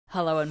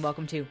Hello and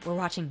welcome to We're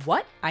Watching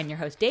What? I'm your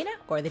host Dana,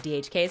 or the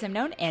DHK as I'm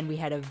known, and we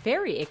had a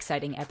very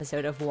exciting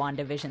episode of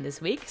WandaVision this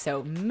week,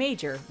 so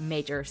major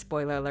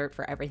spoiler alert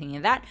for everything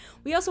in that.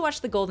 We also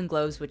watched the Golden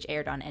Globes, which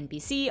aired on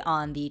NBC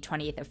on the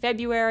 20th of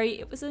February.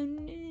 It was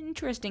an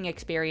interesting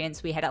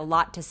experience. We had a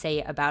lot to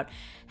say about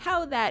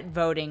how that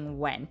voting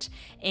went.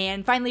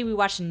 And finally, we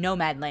watched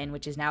Nomadland,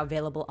 which is now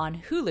available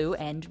on Hulu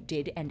and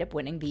did end up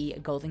winning the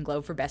Golden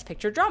Globe for Best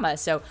Picture Drama.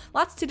 So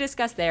lots to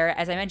discuss there.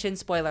 As I mentioned,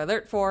 spoiler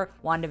alert for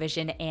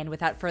WandaVision. And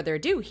without further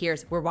ado,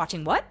 here's We're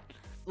Watching What?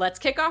 Let's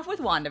kick off with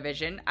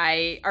WandaVision.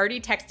 I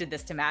already texted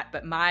this to Matt,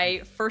 but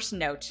my first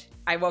note,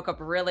 I woke up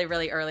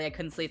really early. I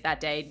couldn't sleep that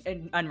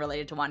day,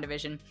 unrelated to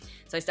WandaVision.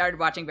 So I started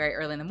watching very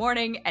early in the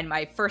morning, and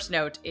my first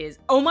note is,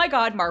 oh my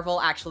god,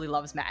 Marvel actually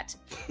loves Matt.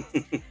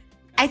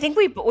 I think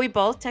we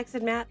both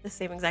texted Matt the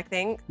same exact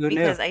thing. Who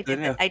because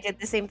knew? I did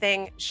the same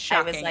thing.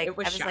 Shocking. I It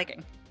was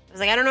shocking.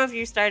 I don't know if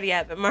you started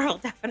yet, but Marvel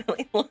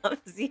definitely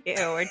loves you,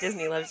 or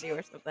Disney loves you,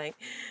 or something.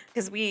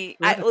 Because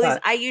at least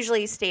I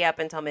usually stay up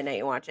until midnight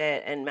and watch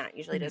it, and Matt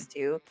usually does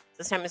too.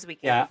 So sometimes we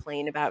can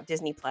complain about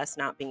Disney Plus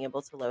not being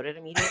able to load it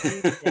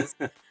immediately because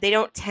they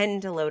don't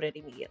tend to load it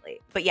immediately.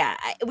 But yeah,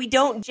 we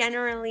don't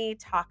generally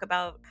talk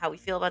about how we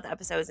feel about the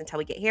episodes until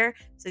we get here.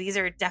 So these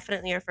are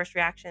definitely our first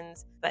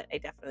reactions. But I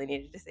definitely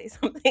needed to say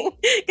something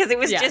because it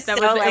was just this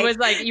moment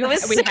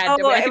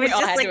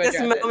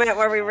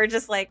where we were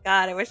just like,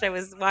 God, I wish I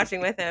was watching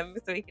with him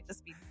so he could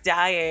just be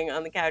dying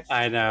on the couch.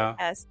 I know.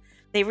 Yes.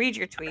 They read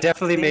your tweets.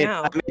 I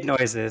made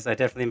noises. I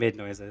definitely made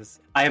noises.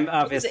 I am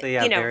obviously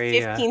very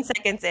 15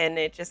 seconds in,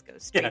 it just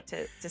goes straight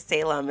to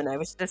Salem, and I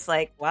was just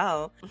like,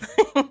 wow.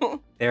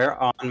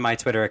 They're on my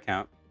Twitter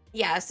account.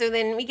 Yeah, so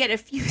then we get a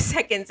few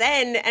seconds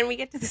in, and we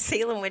get to the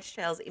Salem witch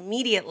trials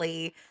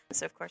immediately.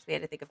 So, of course, we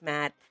had to think of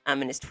Matt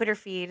and his Twitter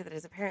feed that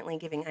is apparently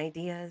giving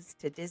ideas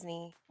to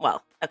Disney.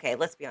 Well, okay,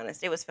 let's be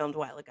honest. It was filmed a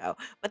while ago.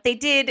 But they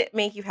did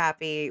make you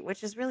happy,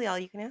 which is really all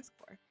you can ask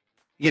for.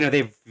 You know,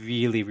 they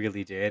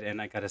really did. And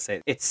I got to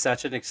say, it's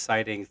such an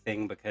exciting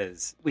thing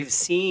because we've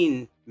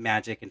seen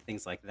magic and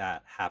things like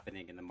that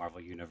happening in the Marvel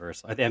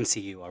Universe, or the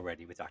MCU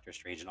already with Doctor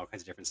Strange and all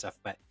kinds of different stuff.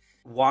 But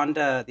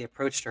Wanda, the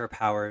approach to her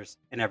powers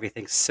and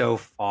everything so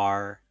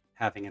far,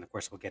 and of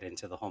course we'll get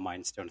into the whole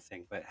Mind Stone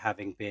thing, but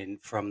having been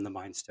from the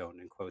Mind Stone,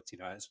 in quotes,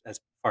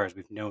 as far as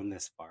we've known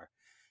this far,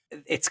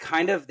 they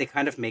kind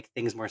of make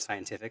things more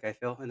scientific, I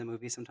feel, in the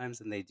movie sometimes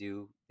than they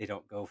do. They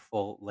don't go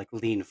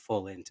lean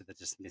full into the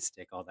just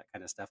mystic, all that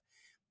kind of stuff.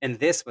 And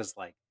this was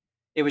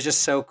it was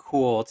just so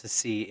cool to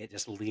see it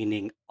just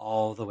leaning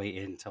all the way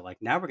into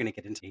now we're going to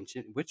get into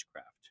ancient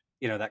witchcraft,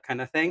 that kind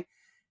of thing.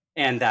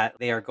 And that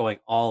they are going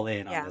all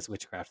in on this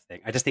witchcraft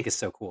thing. I just think it's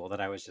so cool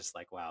that I was just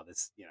like, wow,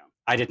 this,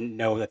 I didn't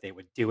know that they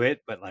would do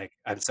it, but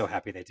I'm so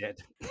happy they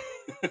did.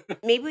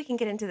 Maybe we can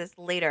get into this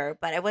later,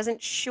 but I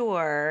wasn't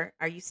sure.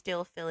 Are you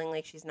still feeling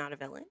like she's not a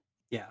villain?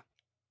 Yeah.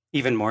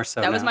 Even more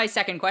so. That was my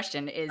second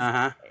question is,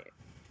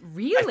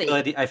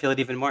 really? I feel it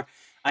even more.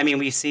 I mean,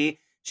 we see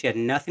she had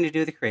nothing to do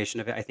with the creation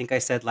of it. I think I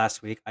said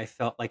last week, I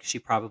felt like she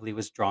probably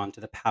was drawn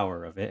to the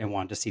power of it and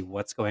wanted to see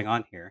what's going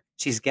on here.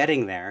 She's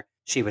getting there.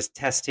 She was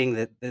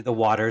testing the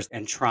waters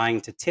and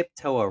trying to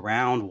tiptoe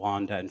around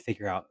Wanda and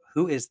figure out,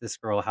 who is this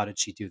girl? How did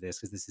she do this?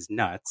 Because this is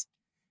nuts.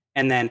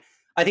 And then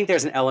I think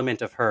there's an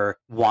element of her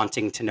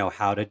wanting to know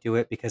how to do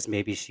it because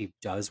maybe she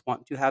does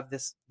want to have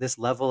this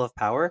level of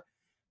power.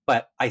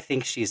 But I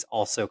think she's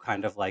also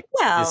kind of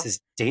this is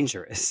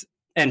dangerous.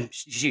 And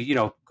she,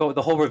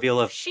 the whole reveal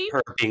of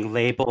her being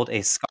labeled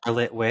a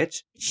Scarlet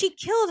Witch. She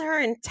killed her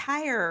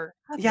entire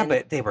husband. Yeah,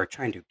 but they were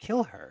trying to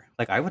kill her.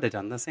 I would have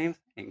done the same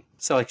thing.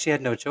 So, she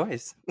had no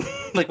choice.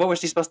 What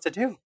was she supposed to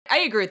do? I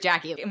agree with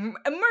Jackie.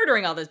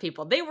 Murdering all those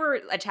people. They were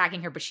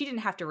attacking her, but she didn't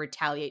have to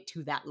retaliate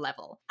to that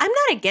level. I'm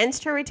not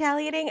against her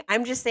retaliating.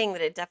 I'm just saying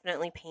that it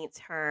definitely paints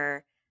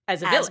her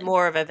as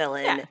more of a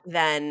villain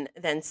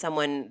than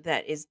someone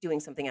that is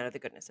doing something out of the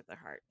goodness of their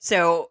heart.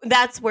 So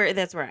that's where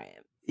I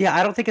am. Yeah,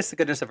 I don't think it's the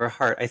goodness of her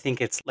heart. I think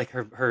it's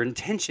her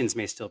intentions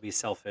may still be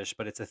selfish,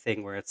 but it's a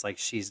thing where it's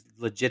she's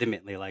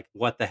legitimately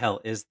what the hell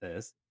is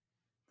this?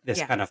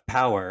 This kind of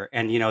power.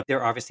 And,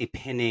 they're obviously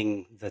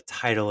pinning the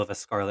title of a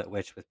Scarlet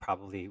Witch with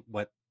probably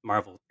what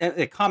Marvel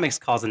the comics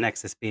calls a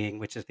Nexus being,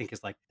 which I think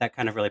is that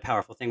kind of really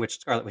powerful thing, which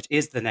Scarlet Witch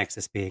is the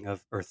Nexus being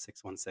of Earth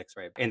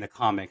 616, right, in the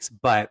comics.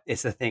 But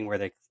it's a thing where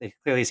they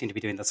clearly seem to be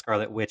doing the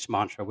Scarlet Witch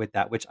mantra with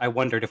that, which I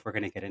wondered if we're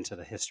going to get into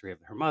the history of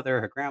her mother,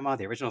 her grandma,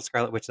 the original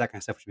Scarlet Witch, that kind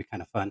of stuff, which would be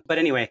kind of fun. But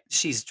anyway,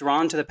 she's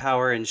drawn to the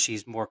power and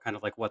she's more kind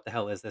of what the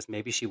hell is this?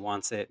 Maybe she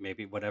wants it,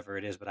 maybe whatever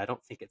it is, but I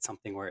don't think it's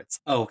something where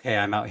it's, okay,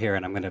 I'm out here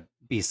and I'm going to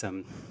be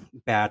some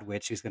bad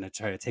witch who's going to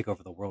try to take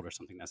over the world or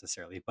something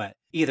necessarily. But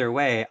either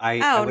way, I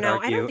would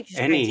argue, I don't think she's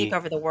going to take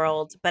over the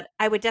world, but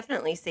I would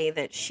definitely say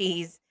that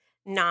she's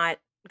not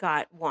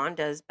got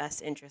Wanda's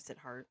best interest at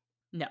heart.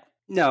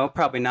 No,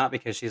 probably not,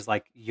 because she's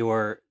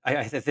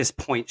at this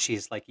point,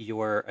 she's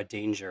you're a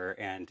danger,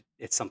 and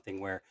it's something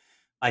where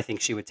I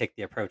think she would take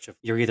the approach of,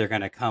 you're either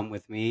going to come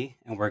with me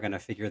and we're going to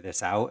figure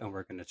this out and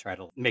we're going to try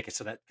to make it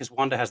so that, because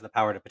Wanda has the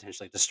power to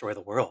potentially destroy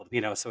the world,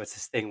 so it's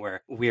this thing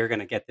where we're going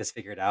to get this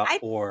figured out,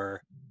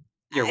 or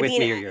you're I with mean,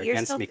 me or you're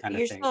against me kind of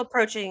you're thing. still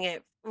approaching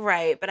it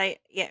right, but I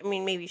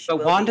mean, maybe she But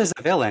will Wanda's be.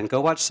 a villain.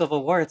 Go watch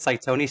Civil War. It's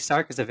like Tony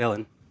Stark is a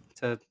villain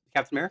to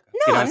Captain America.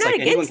 No, I'm It's not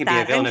like anyone against can be a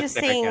that. villain I'm if just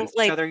they're saying, against each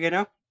like, other, you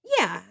know?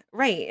 yeah,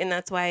 right. And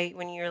that's why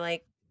when you're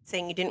like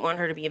saying you didn't want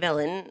her to be a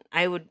villain,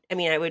 I would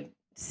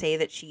say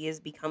that she is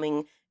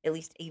becoming at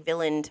least a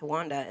villain to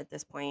Wanda at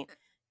this point.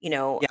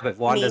 Yeah, but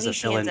Wanda's Maybe a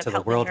she ends villain up to the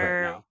helping world right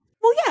her. now,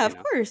 Well, yeah, you of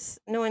know? course.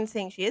 No one's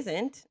saying she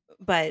isn't.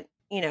 But,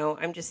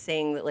 I'm just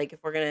saying that, like, if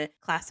we're going to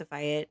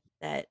classify it,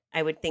 that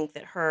I would think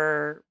that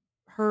her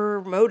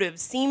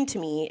motives seem to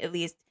me at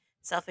least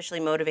selfishly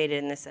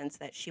motivated in the sense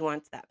that she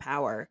wants that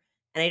power.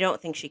 And I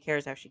don't think she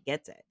cares how she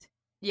gets it.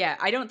 Yeah,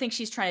 I don't think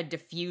she's trying to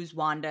diffuse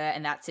Wanda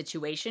and that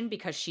situation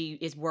because she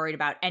is worried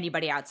about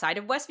anybody outside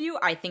of Westview.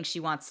 I think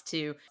she wants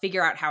to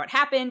figure out how it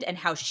happened and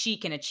how she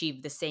can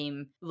achieve the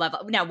same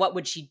level. Now, what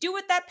would she do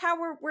with that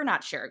power? We're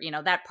not sure.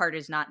 That part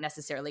is not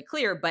necessarily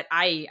clear, but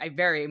I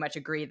very much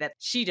agree that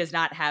she does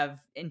not have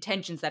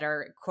intentions that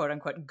are quote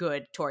unquote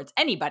good towards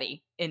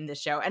anybody in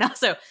this show. And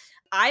also,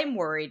 I'm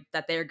worried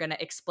that they're going to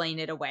explain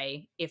it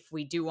away if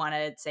we do want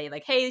to say,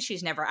 like, hey,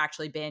 she's never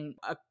actually been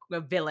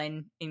a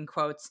villain, in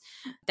quotes,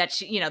 that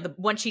she,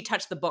 once she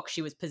touched the book,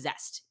 she was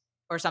possessed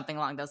or something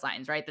along those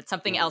lines, right? That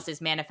something else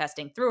is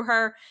manifesting through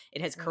her.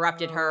 It has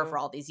corrupted her for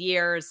all these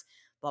years,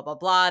 blah, blah,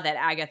 blah, that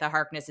Agatha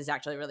Harkness is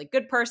actually a really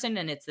good person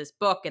and it's this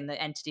book and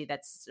the entity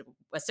that's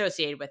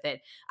associated with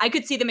it. I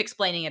could see them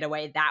explaining it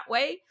away that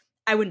way.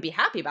 I wouldn't be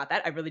happy about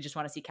that. I really just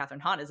want to see Catherine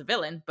Hahn as a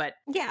villain, but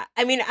Yeah,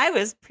 I mean, I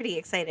was pretty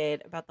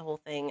excited about the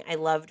whole thing. I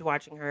loved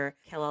watching her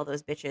kill all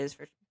those bitches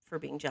for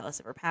being jealous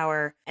of her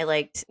power. I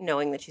liked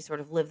knowing that she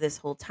sort of lived this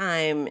whole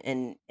time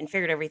and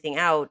figured everything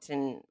out.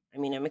 And I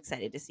mean, I'm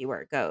excited to see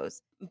where it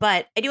goes.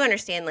 But I do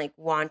understand like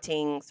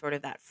wanting sort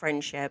of that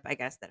friendship, I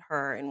guess, that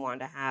her and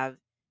Wanda have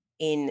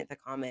in the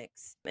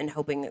comics and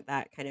hoping that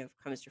that kind of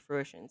comes to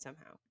fruition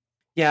somehow.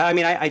 Yeah, I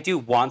mean, I do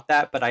want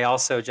that, but I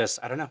also just,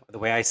 I don't know, the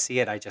way I see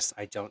it, I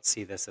don't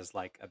see this as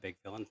like a big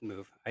villain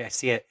move. I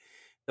see it,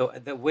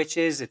 the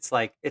witches, it's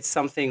like, it's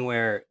something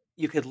where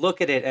you could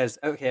look at it as,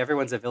 okay,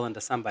 everyone's a villain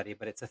to somebody,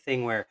 but it's a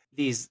thing where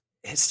these,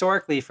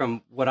 historically,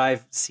 from what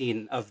I've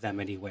seen of them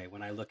anyway,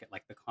 when I look at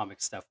like the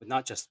comic stuff with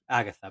not just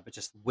Agatha, but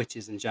just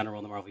witches in general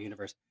in the Marvel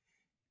Universe,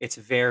 it's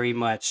very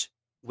much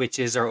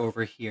witches are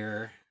over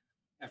here,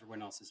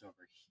 everyone else is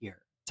over here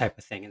type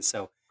of thing. And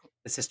so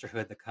the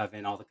sisterhood, the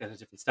coven, all the kind of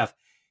different stuff,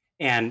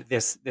 and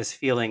this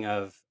feeling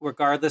of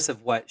regardless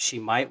of what she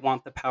might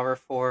want the power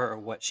for or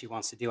what she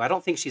wants to do, I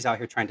don't think she's out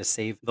here trying to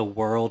save the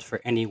world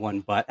for anyone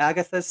but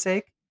Agatha's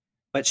sake,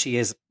 but she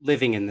is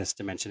living in this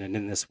dimension and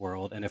in this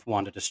world, and if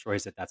Wanda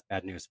destroys it, that's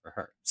bad news for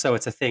her. So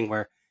it's a thing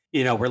where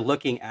we're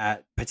looking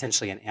at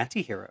potentially an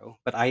anti-hero,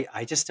 but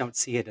I just don't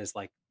see it as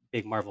like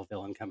big Marvel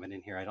villain coming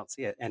in here. I don't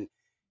see it. And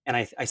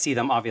I see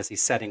them obviously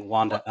setting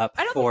Wanda up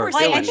I don't think for we're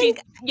saying I villain.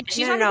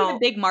 she's no, not going to be no, the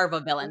big Marvel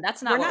villain.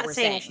 That's not we're what not we're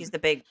saying saying. she's the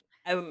big.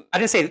 I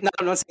didn't say, no,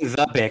 I'm not saying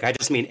the big. I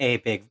just mean a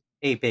big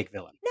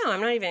villain. No,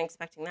 I'm not even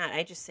expecting that.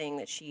 I just saying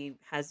that she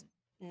has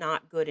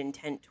not good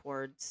intent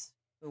towards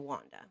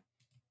Wanda.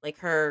 Like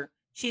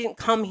she didn't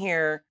come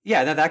here.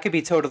 Yeah, that could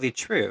be totally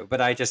true, but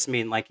I just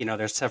mean like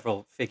there's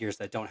several figures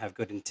that don't have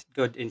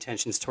good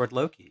intentions toward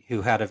Loki,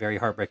 who had a very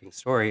heartbreaking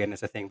story, and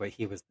it's a thing, but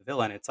he was the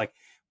villain. It's like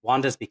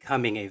Wanda's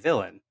becoming a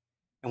villain,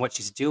 and what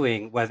she's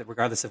doing, whether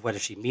regardless of whether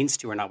she means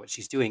to or not, what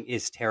she's doing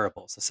is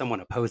terrible. So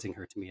someone opposing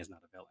her to me is not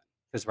a villain,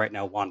 because right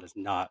now Wanda's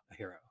not a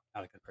hero,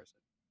 not a good person.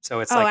 So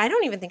it's Oh, like, I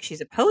don't even think she's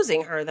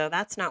opposing her, though.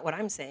 That's not what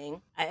I'm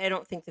saying. I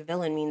don't think the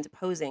villain means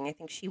opposing. I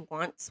think she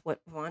wants what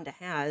Wanda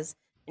has,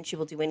 and she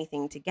will do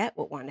anything to get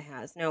what Wanda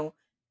has. No,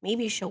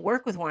 maybe she'll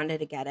work with Wanda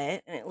to get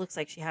it, and it looks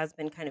like she has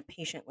been kind of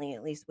patiently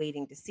at least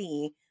waiting to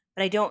see.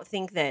 But I don't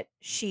think that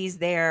she's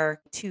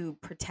there to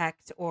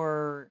protect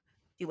or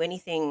do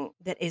anything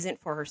that isn't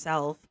for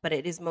herself, but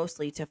it is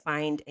mostly to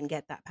find and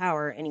get that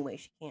power any way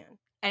she can.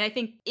 And I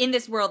think in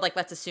this world, like,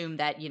 let's assume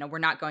that, we're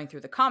not going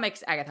through the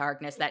comics, Agatha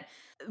Harkness, that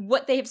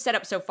what they've set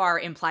up so far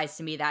implies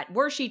to me that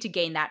were she to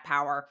gain that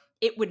power,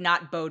 it would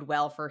not bode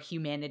well for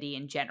humanity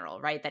in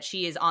general, right? That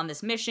she is on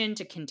this mission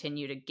to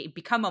continue to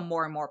become a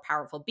more and more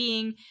powerful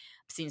being,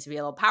 seems to be a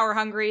little power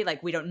hungry.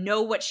 Like, we don't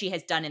know what she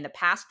has done in the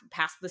past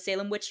the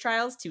Salem witch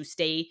trials to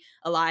stay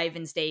alive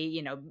and stay,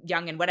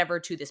 young and whatever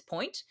to this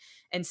point.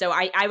 And so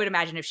I would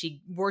imagine if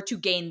she were to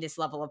gain this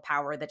level of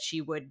power that she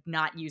would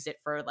not use it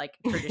for like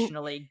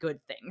traditionally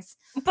good things.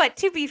 But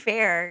to be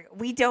fair,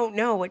 we don't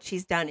know what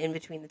she's done in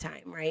between the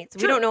time, right? So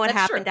True, we don't know what that's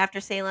happened true. after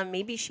Salem.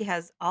 Maybe she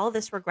has all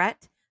this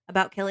regret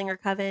about killing her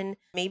coven.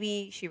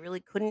 Maybe she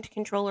really couldn't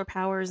control her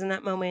powers in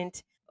that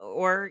moment.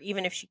 Or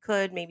even if she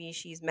could, maybe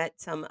she's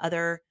met some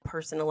other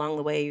person along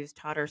the way who's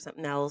taught her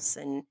something else.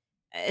 And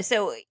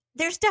so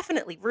there's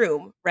definitely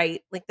room,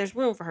 right? Like there's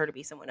room for her to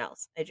be someone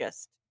else.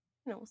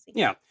 We'll see.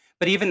 yeah.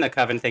 But even the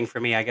coven thing for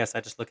me, I guess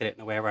I just look at it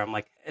in a way where I'm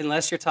like,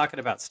 unless you're talking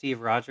about Steve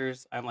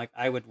Rogers, I'm like,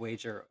 I would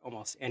wager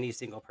almost any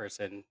single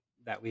person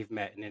that we've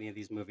met in any of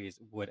these movies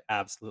would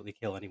absolutely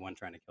kill anyone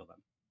trying to kill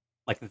them.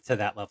 Like to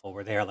that level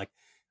where they're like,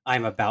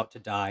 I'm about to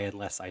die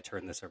unless I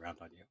turn this around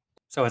on you.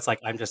 So it's like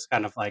I'm just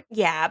kind of like,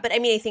 Yeah, but I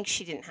mean, I think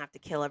she didn't have to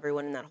kill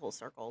everyone in that whole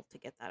circle to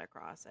get that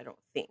across. I don't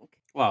think.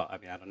 well, I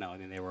mean, I don't know. I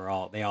mean,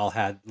 they all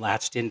had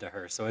latched into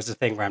her. So it's a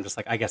thing where I'm just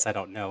like, I guess I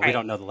don't know. We Right.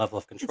 don't know the level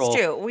of It's control.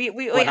 true. We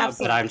But I'm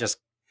absolutely. just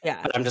Yeah.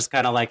 But I'm just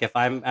kind of like, if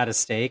I'm at a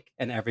stake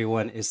and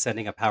everyone is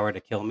sending a power to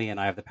kill me and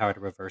I have the power to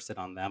reverse it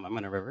on them, I'm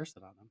going to reverse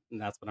it on them.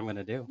 And that's what I'm going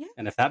to do. Yeah.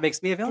 And if that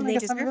makes me a villain, And I they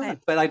guess I'm a deserve it.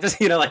 villain. But I just,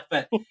 like,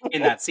 but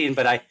in that scene,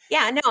 but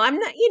Yeah, no, I'm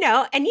not,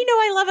 and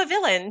I love a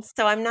villain,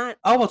 so I'm not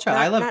oh, well, try.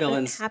 I love not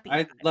villains. unhappy I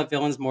about it. love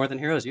villains more than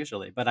heroes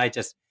usually. But I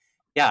don't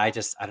know. I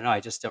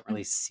just don't Mm.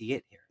 really see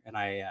it here. And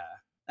I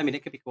mean,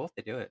 it could be cool if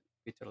they do it.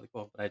 It'd be totally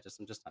cool. But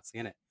I'm just not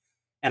seeing it.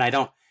 And I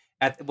don't.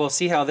 We'll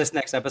see how this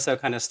next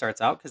episode kind of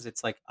starts out because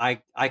it's like I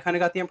kind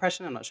of got the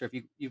impression. I'm not sure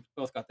if you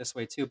both got this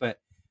way too, but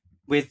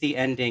with the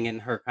ending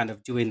and her kind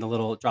of doing the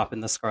little drop in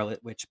the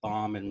Scarlet Witch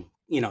bomb and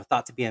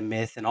thought to be a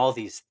myth and all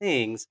these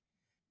things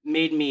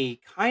made me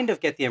kind of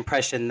get the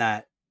impression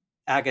that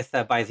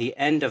Agatha, by the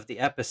end of the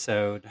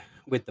episode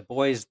with the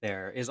boys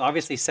there, is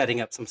obviously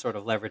setting up some sort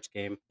of leverage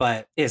game,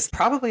 but is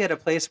probably at a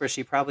place where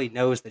she probably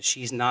knows that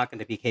she's not going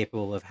to be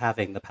capable of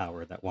having the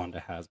power that Wanda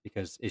has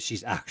because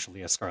she's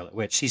actually a Scarlet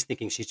Witch. She's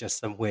thinking she's just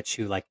some witch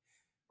who like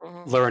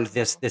learned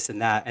this, Mhm. this,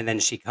 and that, and then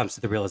she comes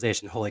to the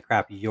realization, holy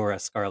crap, you're a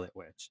Scarlet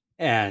Witch.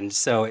 And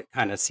so it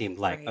kind of seemed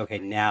like, Right. okay,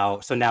 now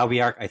we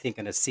are, I think,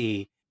 going to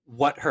see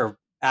what her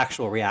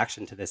actual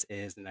reaction to this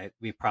is, and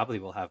we probably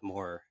will have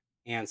more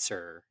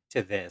answer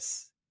to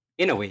this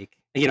in a week.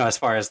 As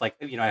far as like,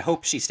 I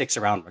hope she sticks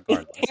around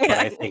regardless, but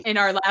I think In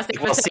our last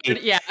we'll episode, see.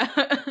 yeah.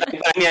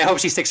 I mean, I hope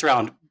she sticks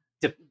around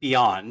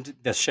beyond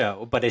the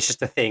show, but it's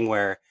just a thing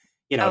where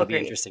it'll be Agreed.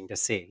 interesting to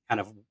see kind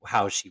of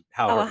how Oh,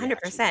 her reaction to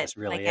 100%. this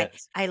really Like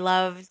is. I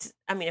loved.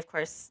 I mean, of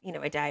course,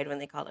 I died when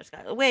they called her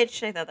Scarlet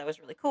Witch. I thought that was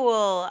really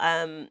cool.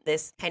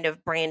 This kind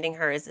of branding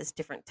her as this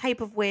different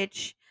type of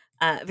witch,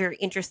 very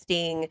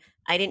interesting.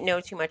 I didn't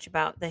know too much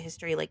about the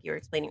history, like you were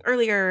explaining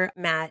earlier,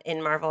 Matt.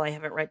 In Marvel, I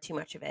haven't read too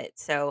much of it,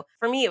 so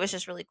for me, it was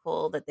just really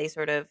cool that they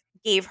sort of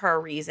gave her a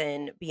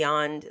reason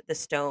beyond the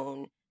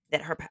stone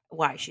that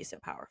why she's so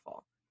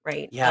powerful,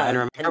 right? Yeah, and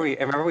And I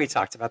remember we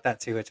talked about that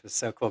too, which was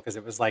so cool because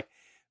it was like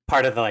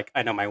part of the like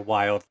I know my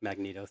wild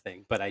Magneto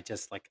thing, but I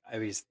just like I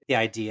was the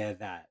idea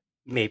that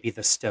maybe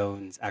the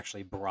stones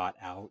actually brought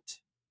out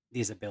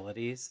these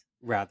abilities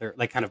rather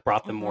like kind of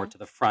brought them more Mhm. to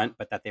the front,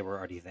 but that they were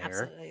already there.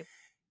 Absolutely.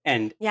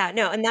 And Yeah,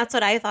 no, and that's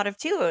what I thought of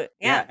too.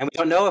 yeah, Yeah. and we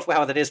don't know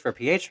how that is for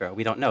Pietro.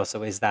 We don't know.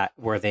 So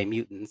were they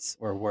mutants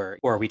or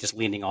are we just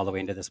leaning all the way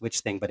into this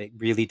witch thing? But it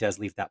really does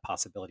leave that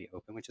possibility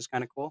open, which is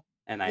kind of cool.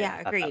 And I Yeah,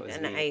 thought that agreed. was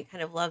And neat. I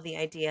kind of love the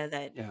idea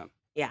that, Yeah.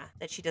 yeah,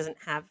 that she has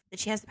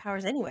the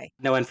powers anyway.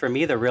 No, and for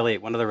me,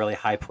 one of the really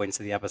high points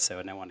of the episode,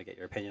 and I want to get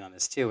your opinion on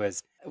this too,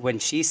 is when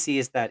she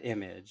sees that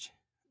image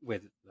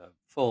with the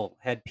full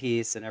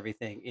headpiece and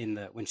everything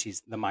when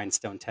she's the Mind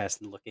Stone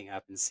test and looking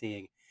up and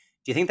seeing.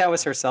 Do you think that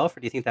was herself, or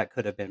do you think that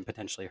could have been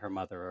potentially her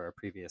mother or a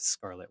previous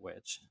Scarlet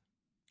Witch?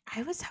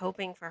 I was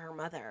hoping for her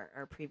mother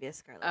or previous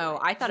Scarlet Oh,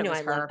 Witch. I thought it was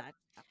I love her. that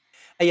stuff.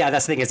 Yeah,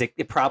 that's the thing is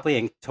it probably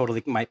and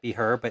totally might be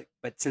her, but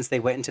since they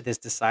went into this,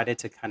 decided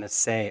to kind of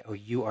say, "Oh,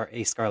 you are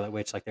a Scarlet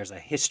Witch," like there's a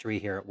history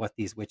here at what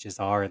these witches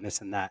are and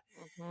this and that.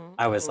 Hmm.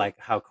 I was Hmm. like,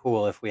 how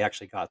cool if we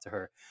actually got to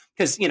her.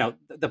 Because,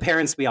 the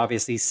parents we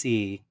obviously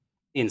see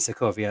in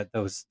Sokovia,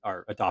 those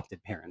are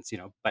adopted parents,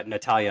 but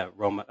Natalia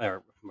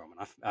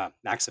Romanoff,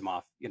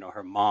 Maximoff,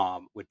 her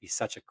mom would be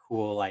such a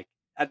cool, like,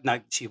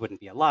 not she wouldn't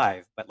be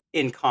alive, but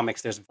in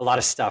comics, there's a lot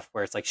of stuff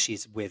where it's like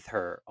she's with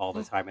her all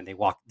the time and you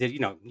walk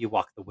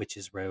the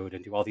witch's road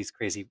and do all these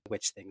crazy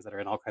witch things that are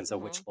in all kinds of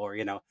witch Hmm.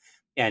 lore,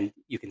 and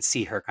you can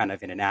see her kind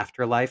of in an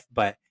afterlife,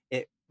 but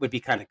it would be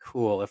kind of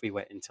cool if we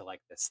went into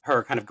like this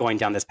her kind of going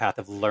down this path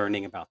of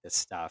learning about this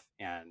stuff.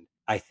 And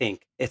I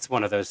think it's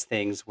one of those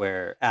things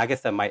where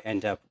Agatha might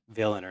end up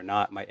villain or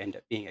not, might end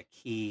up being a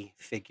key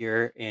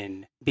figure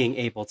in being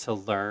able to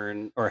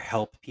learn or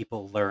help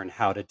people learn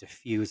how to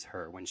diffuse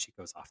her when she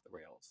goes off the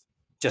rails,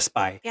 just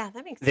by Yeah,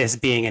 that makes this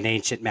sense. being an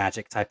ancient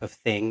magic type of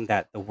thing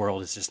that the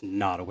world is just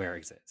not aware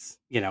exists,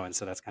 and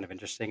so that's kind of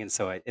interesting. And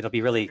so it'll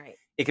be really, Right.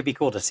 it could be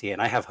cool to see.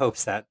 And I have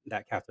hopes that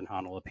Captain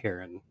Han will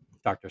appear in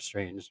Doctor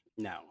Strange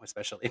now,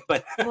 especially.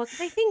 But Well,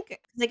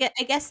 because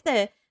I guess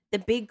the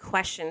big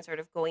question sort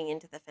of going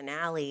into the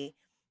finale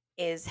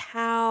is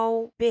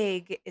how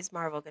big is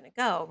Marvel going to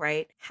go,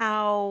 right?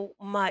 How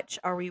much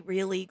are we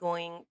really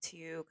going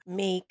to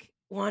make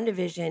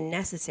WandaVision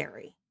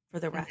necessary for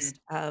the Mhm. rest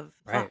of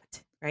right,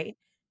 plot, right?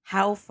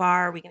 How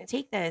far are we going to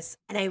take this?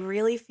 And I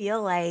really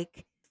feel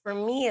like, for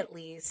me at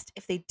least,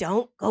 if they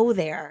don't go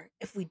there,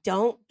 if we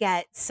don't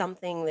get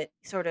something that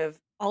sort of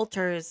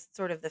alters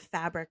sort of the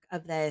fabric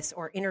of this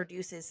or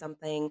introduces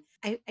something,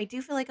 I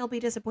do feel like I'll be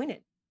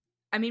disappointed.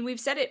 I mean, we've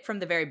said it from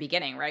the very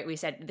beginning, right? We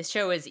said the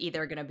show is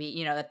either going to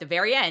be, at the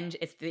very end,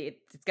 it's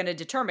going to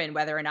determine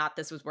whether or not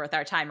this was worth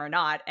our time or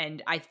not.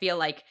 And I feel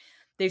like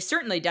they've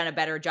certainly done a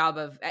better job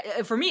of,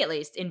 for me at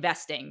least,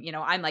 investing.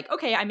 I'm like,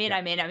 okay, I'm in, yeah.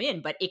 I'm in, I'm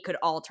in, but it could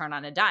all turn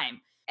on a dime.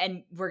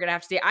 And we're going to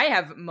have to see. I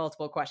have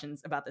multiple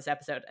questions about this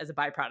episode as a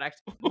byproduct.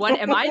 One,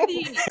 am I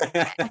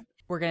the...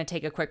 We're going to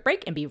take a quick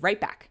break and be right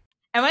back.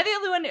 Am I the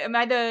only one? Am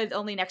I the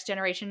only Next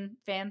Generation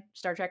fan?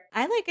 Star Trek.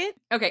 I like it.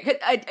 Okay,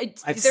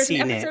 I've there's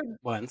seen an it episode.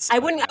 once. I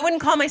but yeah.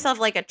 wouldn't call myself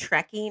like a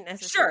Trekkie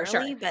Sure.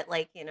 necessarily, but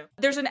like, you know.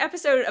 There's an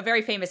episode, a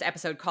very famous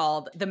episode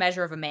called "The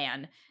Measure of a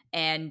Man."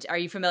 And are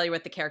you familiar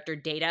with the character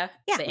Data,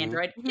 Yeah. the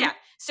android? Mhm. Yeah.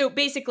 So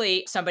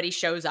basically, somebody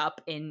shows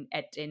up in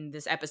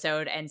this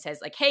episode and says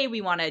like, "Hey,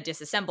 we want to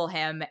disassemble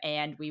him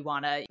and we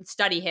want to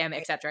study him,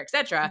 et cetera, et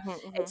cetera."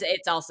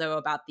 It's also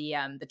about the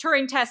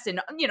Turing test and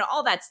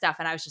all that stuff.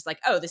 And I was just like,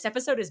 "Oh, this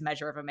episode is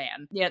Measure of a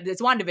Man. Yeah,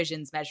 it's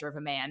WandaVision's Measure of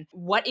a Man.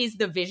 What is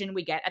the vision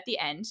we get at the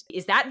end?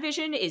 Is that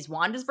Vision? Is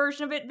Wanda's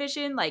version of it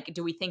Vision? Like,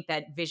 do we think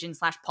that Vision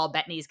 / Paul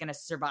Bettany is going to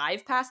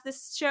survive past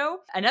this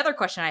show?" Another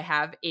question I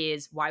have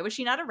is, why was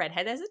she not a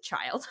redhead as a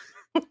child?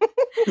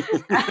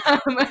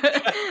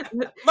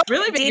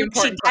 Really big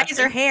important she dyes question.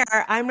 her hair.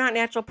 I'm not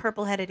natural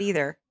purple headed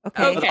either.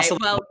 Okay. Okay, Also,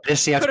 well, does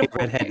she have to be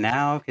could've- redhead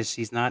now? Because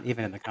she's not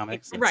even in the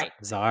comics. It's Right.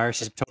 bizarre.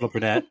 She's a total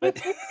brunette.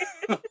 But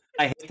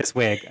I hate this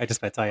wig. I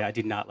just gotta tell you, I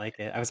do not like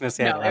it. I was gonna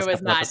say No, it the last it was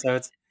couple not.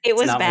 episodes. It It's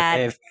was not my bad.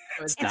 fave.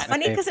 It was It's not my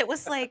funny fave. because it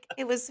was like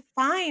it was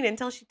fine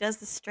until she does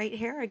the straight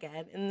hair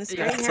again, and the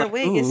straight Yeah, it's hair like,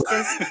 wig is ooh.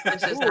 just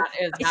It's just ooh. not,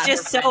 It's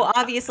just so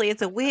obviously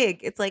it's a wig.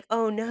 It's like,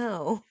 oh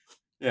no.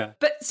 Yeah.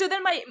 But so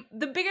then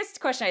the biggest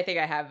question I think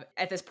I have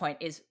at this point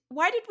is,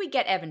 why did we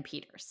get Evan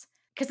Peters?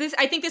 Because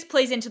I think this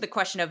plays into the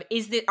question of,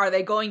 are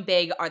they going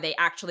big? Are they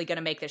actually going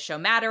to make this show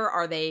matter?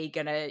 Are they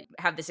going to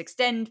have this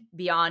extend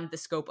beyond the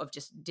scope of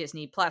just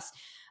Disney Plus?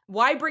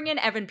 Why bring in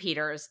Evan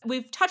Peters?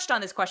 We've touched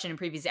on this question in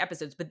previous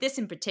episodes, but this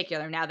in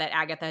particular, now that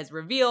Agatha has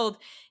revealed,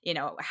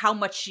 how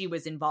much she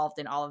was involved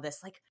in all of this,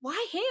 like,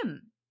 why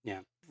him?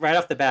 Yeah. Right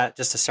off the bat,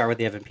 just to start with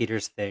the Evan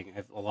Peters thing, I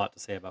have a lot to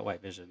say about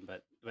White Vision,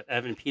 but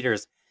Evan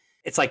Peters,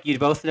 it's like, you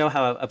both know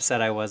how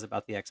upset I was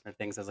about the X-Men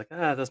things. I was like,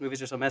 those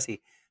movies are so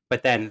messy.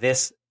 But then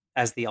this,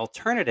 as the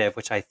alternative,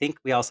 which I think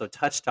we also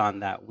touched on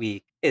that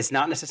week, is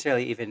not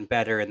necessarily even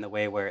better in the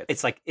way where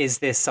it's like, is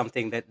this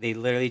something that they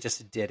literally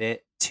just did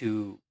it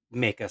to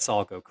make us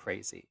all go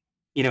crazy?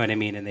 You know what I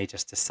mean? And they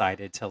just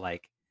decided to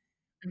like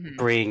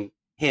bring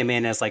him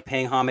in as like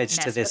paying homage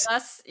to this.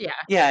 Us? Yeah.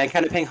 Yeah, and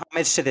kind of paying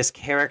homage to this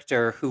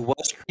character who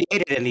was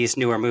created in these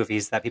newer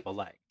movies that people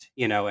liked,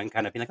 and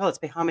kind of being like, oh, let's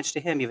pay homage to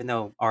him, even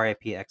though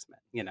R.I.P.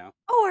 X-Men,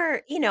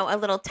 Or, a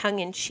little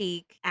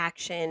tongue-in-cheek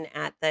action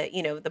at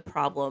the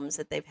problems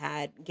that they've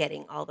had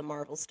getting all the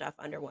Marvel stuff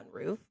under one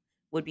roof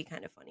would be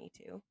kind of funny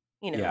too.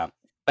 Yeah.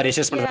 But it's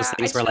just one of those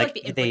things where like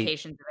the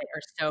implications of it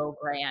are so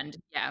grand.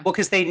 Yeah. Well,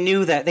 because they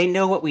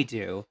know what we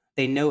do.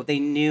 They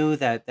knew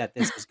that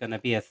this was going to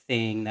be a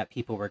thing that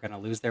people were going to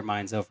lose their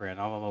minds over and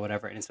all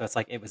whatever. And so it's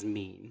like, it was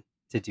mean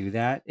to do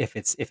that if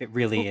it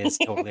really is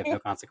totally of no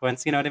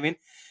consequence. You know what I mean?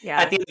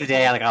 Yeah. At the end of the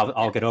day,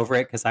 I'll get over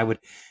it, because I would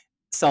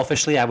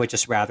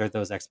just rather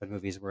those X-Men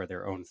movies were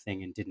their own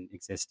thing and didn't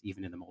exist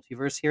even in the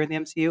multiverse here in the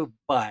MCU.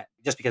 But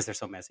just because they're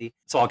so messy,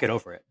 so I'll get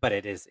over it. But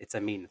it's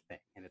a mean thing,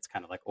 and it's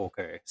kind of like,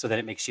 okay. So then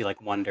it makes you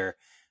like wonder,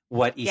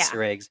 what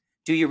Easter eggs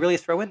do you really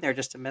throw in there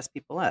just to mess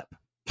people up?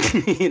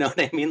 You know what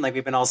I mean? Like,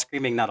 we've been all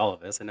screaming, not all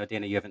of us. I know,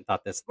 Dana, you haven't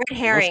thought this red most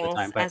herrings, of the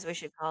time, but as we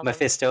should call them.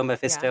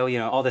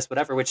 Mephisto, all this,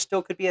 whatever, which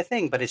still could be a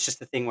thing, but it's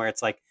just a thing where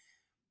it's like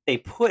they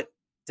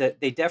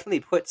definitely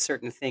put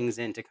certain things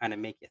in to kind of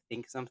make you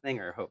think something,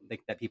 or hope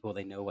that people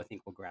they know, I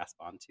think, will grasp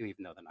onto,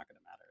 even though they're not going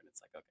to matter. And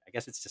it's like, okay, I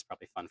guess it's just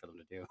probably fun for them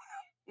to do.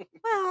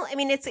 Well, I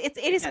mean, it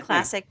is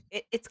classic.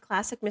 It's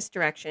classic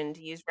misdirection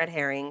to use red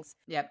herrings.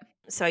 Yep.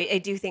 So I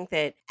do think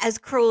that, as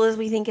cruel as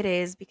we think it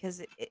is,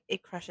 because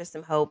it crushes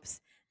some hopes,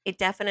 it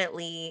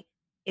definitely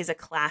is a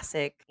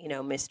classic,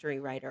 mystery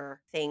writer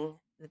thing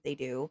that they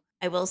do.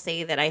 I will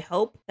say that I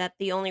hope that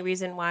the only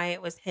reason why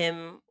it was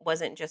him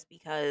wasn't just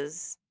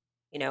because,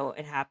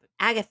 it happened.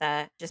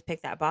 Agatha just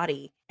picked that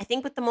body. I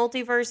think with the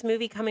multiverse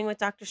movie coming with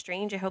Doctor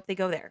Strange, I hope they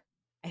go there.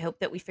 I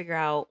hope that we figure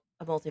out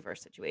a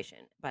multiverse situation.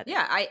 But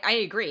yeah, I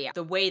agree.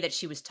 The way that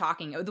she was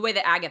talking, the way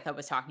that Agatha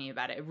was talking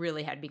about it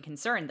really had me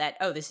concerned that,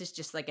 this is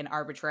just like an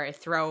arbitrary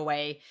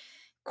throwaway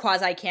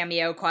quasi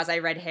cameo, quasi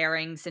red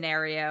herring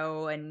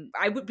scenario, and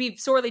I would be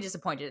sorely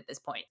disappointed at this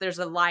point. There's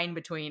a line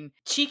between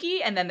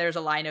cheeky and then there's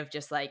a line of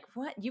just like,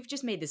 what? You've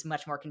just made this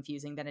much more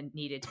confusing than it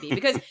needed to be.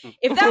 Because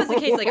if that was the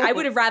case, like, I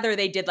would have rather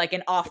they did like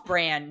an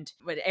off-brand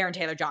with Aaron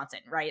Taylor Johnson,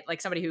 right?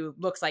 Like somebody who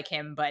looks like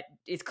him but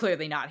is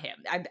clearly not him.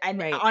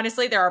 And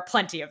honestly, there are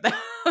plenty of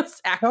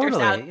those actors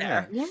out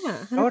there. Yeah,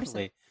 100%.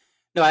 Totally.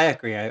 No, I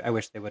agree. I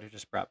wish they would have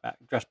just brought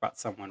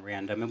someone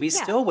random, and we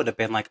still would have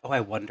been like, oh, I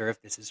wonder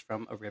if this is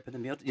from a rip in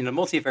the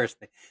multiverse.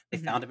 They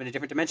found him in a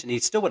different dimension. You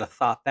still would have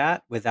thought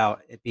that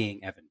without it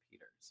being Evan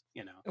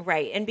Peters,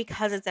 Right. And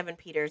because it's Evan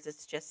Peters,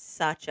 it's just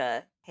such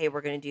a, hey, we're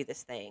going to do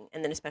this thing.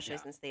 And then especially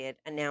since they had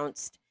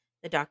announced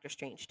the Doctor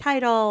Strange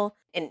title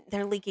and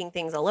they're leaking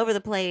things all over the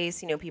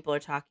place. People are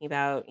talking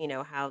about,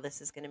 how this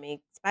is going to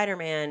make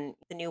Spider-Man,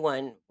 the new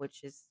one,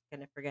 which is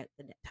going to forget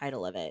the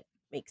title of it,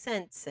 make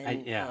sense.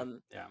 And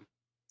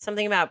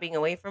something about being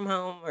away from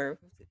home or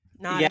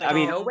not. Yeah, I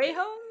mean, No Way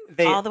Home?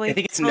 All the way I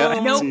think it's home.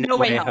 No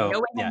Way Home.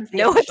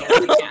 No Way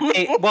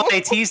Home. They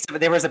teased, but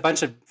there was a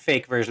bunch of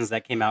fake versions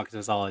that came out because it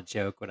was all a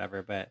joke,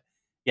 whatever. But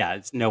Yeah,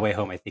 it's No Way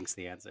Home, I think's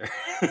the answer.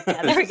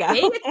 Yeah, there we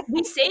go.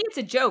 We say it's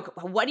a joke.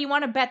 But what do you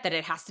want to bet that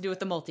it has to do with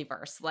the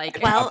multiverse? Like,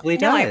 It Well, probably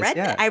no, I does, read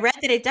yeah. that. I read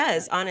that it Yeah.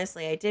 does.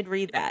 Honestly, I did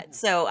read Yeah. that.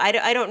 So I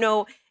don't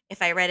know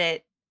if I read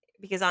it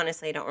because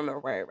honestly, I don't remember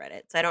where I read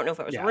it. So I don't know if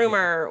it was a Yeah, yeah.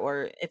 rumor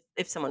or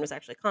if someone was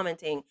actually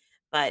commenting.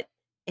 But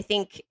I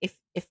think if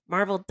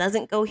Marvel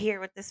doesn't go here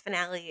with this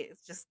finale,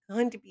 it's just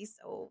going to be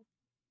so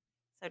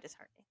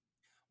disheartening.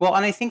 Well,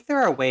 and I think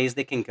there are ways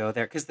they can go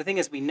there because the thing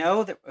is, we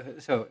know that.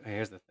 So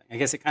here's the thing. I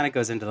guess it kind of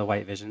goes into the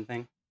White Vision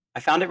thing. I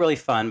found it really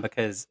fun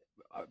because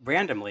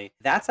randomly,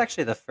 that's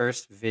actually the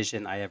first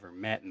Vision I ever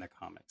met in the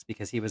comics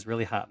because he was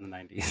really hot in the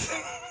 90s.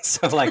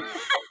 So, like,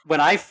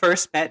 when I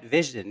first met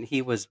Vision,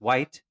 he was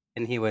white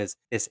and he was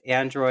this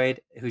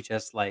android who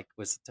just like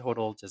was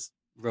total, just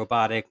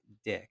robotic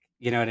dick.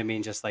 You know what I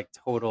mean? Just like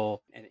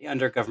total and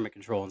under government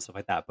control and stuff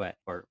like that, but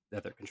or the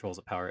other controls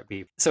of power it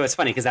be. So it's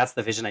funny because that's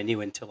the Vision I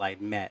knew until I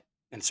met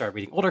and started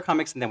reading older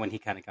comics. And then when he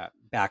kind of got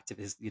back to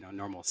his,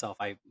 normal self,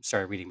 I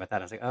started reading about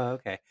that. I was like, oh,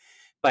 okay.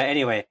 But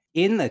anyway,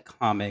 in the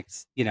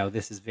comics,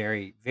 this is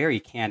very, very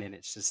canon.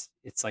 It's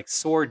like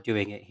Sword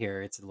doing it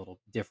here. It's a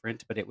little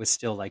different, but it was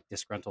still like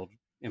disgruntled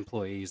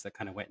employees that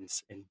kind of went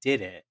and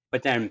did it.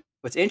 But then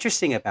what's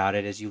interesting about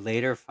it is you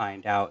later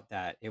find out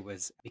that it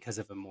was because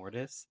of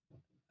Immortus,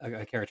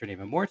 a character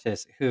named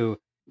Immortus, who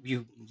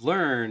you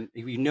learn,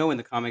 in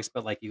the comics,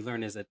 but like you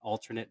learn is an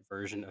alternate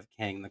version of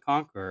Kang the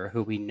Conqueror,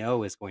 who we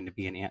know is going to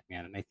be an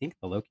Ant-Man, and I think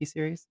the Loki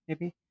series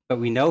maybe, but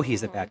we know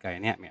he's a bad guy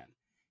in Ant-Man,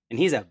 and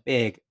he's a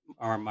big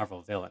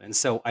Marvel villain. And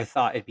so I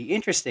thought it'd be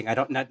interesting. I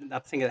don't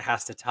not think it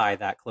has to tie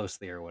that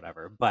closely or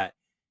whatever, but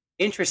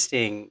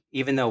interesting.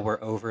 Even though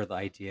we're over the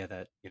idea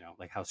that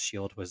like how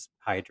Shield was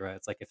Hydra,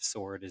 it's like if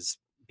Sword is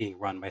being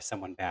run by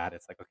someone bad,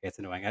 it's like okay, it's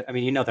annoying. I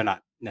mean, they're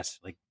not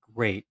necessarily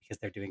great because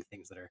they're doing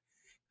things that are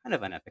kind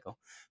of unethical,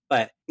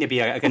 but it'd be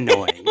like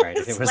annoying, right?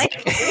 If it was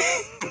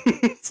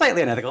like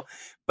slightly unethical.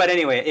 But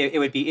anyway, it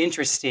would be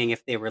interesting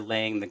if they were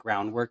laying the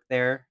groundwork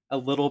there a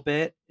little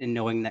bit and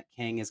knowing that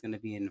Kang is going to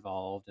be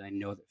involved. And I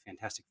know that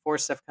Fantastic Four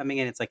stuff coming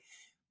in, it's like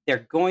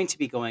they're going to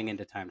be going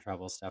into time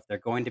travel stuff. They're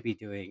going to be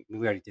doing, we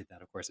already did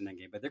that, of course, in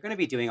Endgame, but they're going to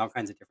be doing all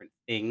kinds of different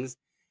things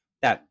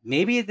that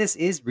maybe this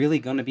is really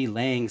going to be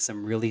laying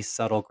some really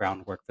subtle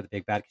groundwork for the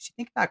big bad. Because you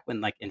think back when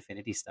like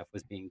Infinity stuff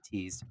was being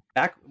teased,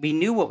 back we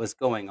knew what was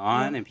going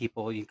on and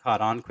people you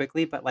caught on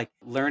quickly, but like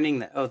learning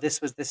that, oh,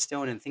 this was this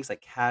stone and things like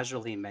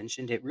casually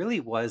mentioned, it really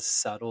was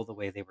subtle the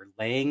way they were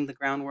laying the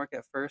groundwork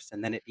at first,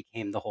 and then it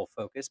became the whole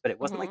focus, but it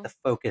wasn't like the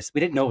focus.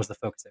 We didn't know it was the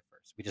focus at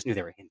first. We just knew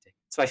they were hinting.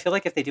 So I feel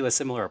like if they do a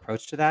similar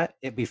approach to that,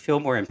 we feel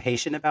more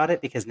impatient about it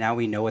because now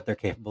we know what they're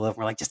capable of.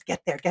 We're like, just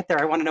get there.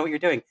 I want to know what you're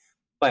doing.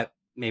 But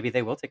maybe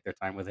they will take their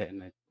time with it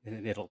and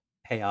it'll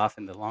pay off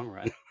in the long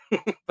run.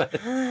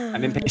 But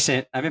I'm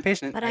impatient. But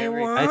I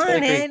agree. want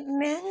totally it agree.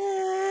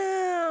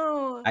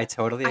 now. I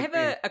totally I agree.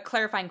 have a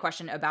clarifying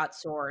question about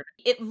Sword.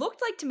 It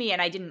looked like to me,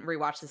 and I didn't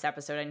rewatch this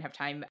episode, I didn't have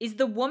time, is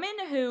the woman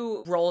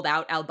who rolled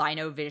out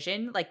albino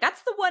vision, like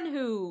that's the one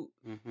who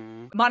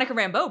Monica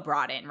Rambeau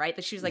brought in, right?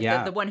 That she was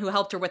like the one who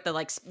helped her with the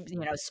like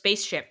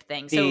spaceship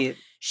thing. So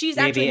she's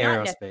actually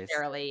not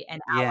necessarily an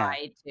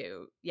ally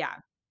to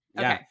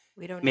Okay.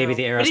 We don't maybe know.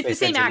 the aerospace But it's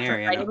the same engineer,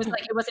 actor, right?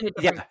 It wasn't a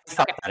different. Yeah, I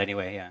thought that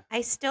anyway. Yeah.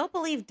 I still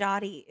believe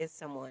Dottie is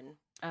someone.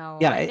 Oh,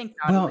 Yeah, I think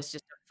Dottie was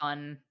just a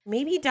fun.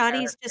 Maybe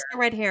Dottie's just a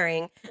red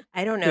herring.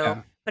 I don't know,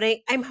 Yeah. but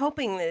I'm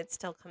hoping that it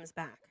still comes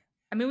back.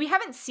 I mean, we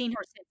haven't seen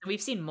her since.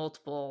 We've seen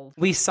multiple.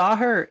 We saw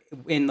her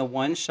in the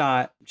one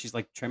shot. She's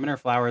like trimming her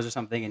flowers or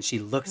something, and she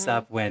looks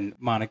up when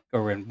Monica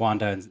or when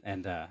Wanda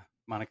and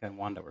Monica and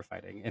Wanda were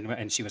fighting,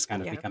 and she was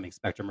kind of becoming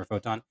Spectrum or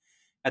Photon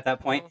at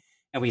that point.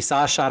 And we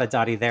saw a shot of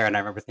Dottie there, and I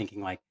remember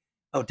thinking like,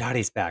 oh,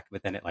 Dottie's back,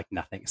 but then it like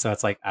nothing. So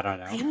it's like, I don't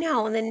know. I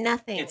know, and then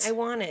nothing. I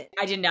want it.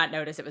 I did not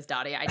notice it was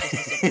Dottie. I just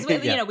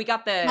assumed, we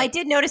got the. I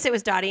did notice it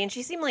was Dottie, and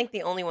she seemed like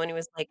the only one who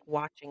was like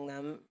watching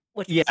them.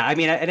 I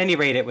mean, at any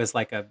rate, it was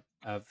like a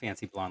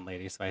fancy blonde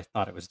lady, so I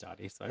thought it was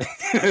Dottie. So,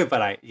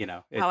 but I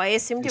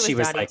assumed it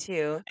was Dottie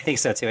too. I think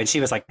so too, and she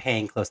was like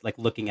paying close, like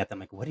looking at them,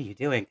 like, "What are you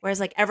doing?"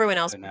 Whereas like everyone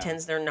else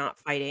pretends they're not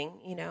fighting,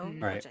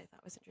 Right. which I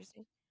thought was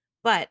interesting.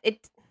 But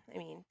I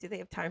mean, do they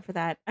have time for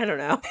that? I don't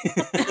know.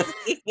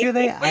 Do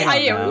they?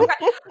 I don't know.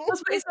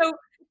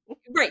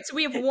 So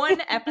we have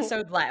one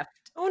episode left.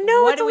 Oh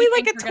no, it's only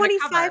like a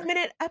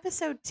 25-minute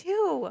episode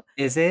too.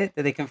 Is it?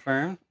 Did they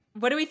confirm?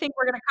 What do we think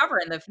we're going to cover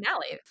in the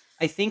finale?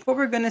 I think what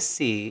we're going to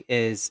see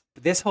is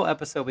this whole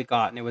episode we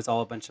got, and it was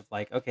all a bunch of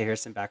like, okay,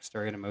 here's some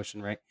backstory and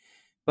emotion, right?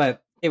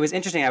 But it was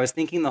interesting. I was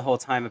thinking the whole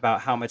time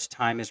about how much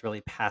time is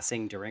really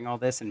passing during all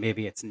this, and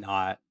maybe it's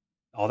not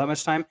all that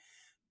much time.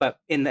 But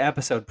in the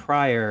episode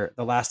prior,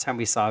 the last time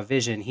we saw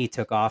Vision, he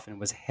took off and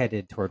was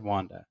headed toward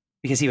Wanda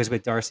because he was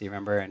with Darcy,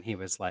 remember? And he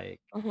was like,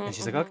 and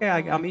she's like, okay,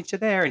 I'll meet you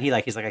there. And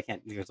he's like, I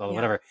can't, he goes, oh,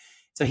 whatever.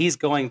 So he's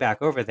going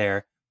back over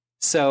there.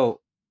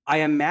 So I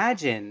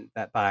imagine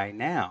that by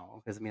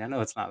now, because I mean, I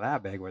know it's not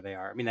that big where they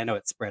are. I mean, I know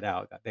it's spread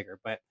out, got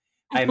bigger, but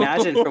I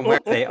imagine from where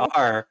they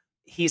are,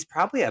 he's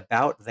probably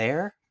about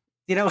there.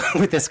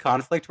 with this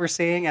conflict we're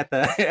seeing at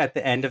the at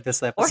the end of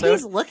this Or episode.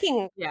 he's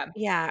looking,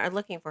 Yeah. or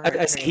looking for her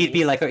to So he'd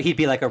raise.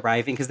 be like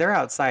arriving because they're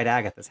outside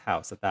Agatha's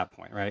house at that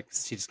point, right?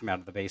 'Cause she just came out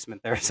of the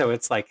basement there, so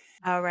it's like,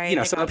 Oh, right.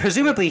 I so got you.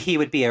 presumably he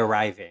would be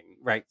arriving,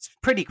 right,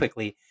 pretty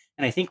quickly.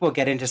 And I think we'll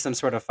get into some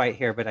sort of fight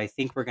here, but I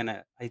think we're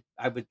gonna.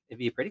 It'd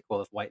be pretty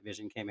cool if White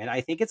Vision came in.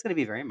 I think it's gonna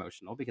be very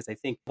emotional because I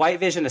think White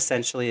Vision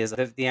essentially is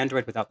the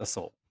android without the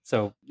soul.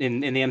 So in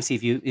the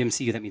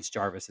MCU, that means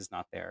Jarvis is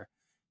not there,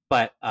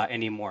 but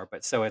anymore.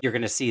 But so you're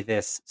going to see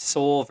this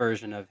soul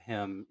version of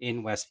him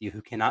in Westview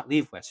who cannot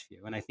leave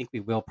Westview, and I think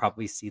we will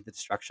probably see the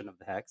destruction of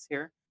the Hex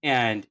here,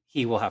 and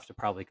he will have to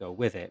probably go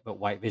with it. But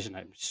White Vision,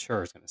 I'm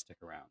sure, is going to stick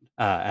around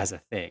as a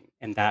thing,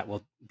 and that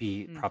will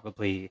be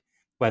probably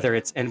whether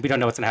it's, and we don't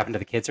know what's going to happen to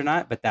the kids or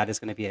not, but that is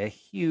going to be a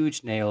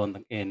huge nail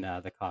in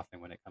the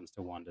coffin when it comes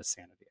to Wanda's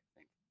sanity, I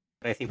think.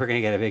 But I think we're going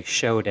to get a big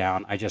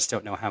showdown. I just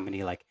don't know how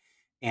many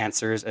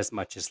answers as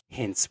much as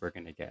hints we're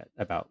going to get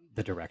about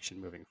the direction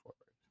moving forward,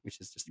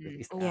 which is just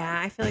really sad. Yeah,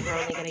 I feel like we're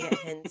only going to get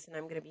hints, and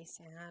I'm going to be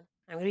sad.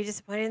 I'm going to be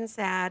disappointed and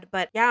sad.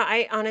 But yeah,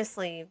 I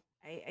honestly,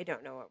 I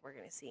don't know what we're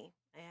going to see.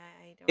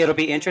 I don't It'll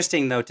be know.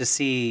 interesting though to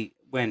see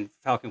when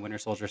Falcon Winter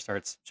Soldier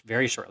starts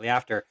very shortly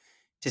after,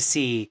 to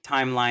see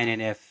timeline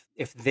and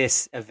if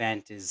this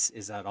event is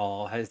at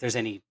all, if there's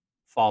any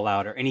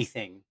fallout or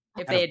anything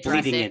If kind they of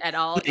address bleeding it at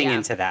all, bleeding yeah.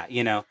 into that,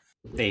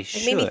 they Like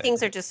should. maybe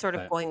things are just sort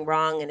of but going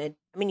wrong, and I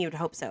mean, you'd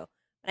hope so.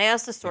 But I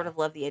also sort yeah, of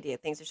love the idea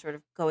of things are sort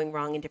of going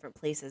wrong in different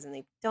places, and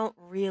they don't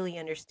really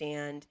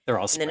understand. they're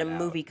all And then a spread out.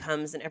 movie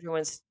comes,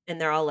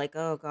 and they're all like,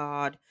 "Oh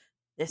God,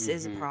 this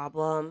is a hmm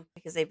problem,"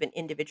 because they've been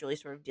individually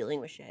sort of dealing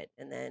with shit,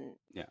 and then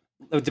Yeah.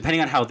 Depending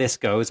on how this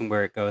goes and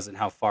where it goes and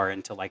how far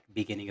into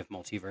beginning of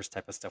multiverse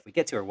type of stuff we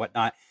get to or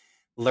whatnot,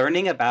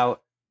 learning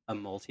about a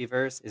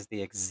multiverse is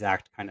the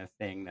exact kind of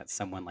thing that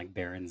someone like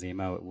Baron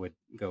Zemo would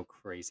go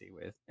crazy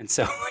with. And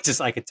so just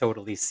I could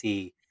totally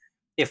see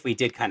if we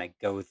did kind of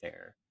go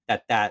there,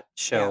 that yeah,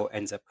 show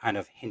ends up kind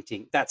of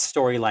hinting that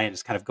storyline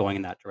is kind of going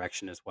in that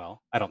direction as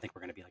well. I don't think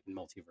we're going to be like in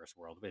multiverse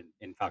world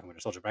in Falcon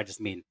Winter Soldier, but I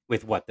just mean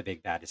with what the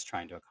big bad is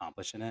trying to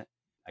accomplish in it.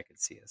 I could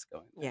see us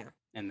going yeah. there.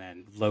 And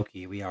then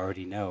Loki, we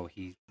already know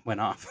he went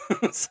off.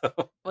 So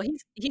Well,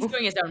 he's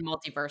doing his own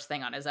multiverse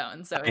thing on his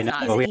own, so I it's know,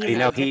 not. but we He's already in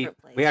know a different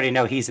we already place.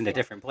 know he's in a Yeah.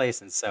 different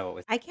place, and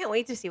so I can't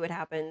wait to see what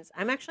happens.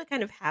 I'm actually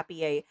kind of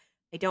happy.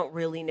 I don't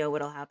really know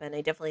what'll happen. I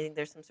definitely think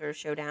there's some sort of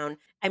showdown.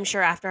 I'm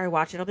sure after I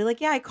watch it, I'll be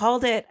like, yeah, I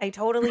called it. I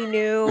totally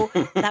knew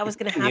that was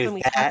going to I knew happen.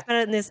 We talked that. about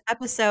it in this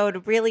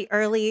episode really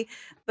early.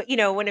 But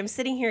when I'm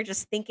sitting here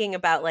just thinking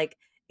about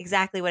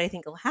exactly what I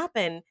think will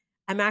happen,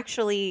 I'm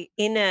actually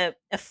in a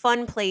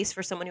fun place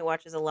for someone who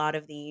watches a lot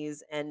of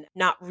these and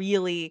not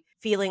really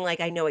feeling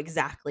like I know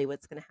exactly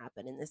what's going to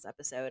happen in this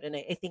episode. And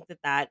I think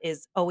that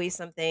is always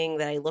something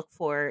that I look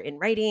for in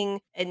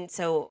writing. And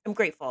so I'm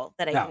grateful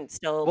that I Yeah. can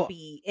still Well,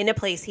 be in a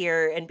place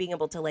here and being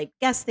able to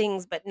guess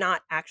things, but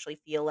not actually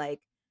feel like,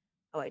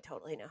 oh, I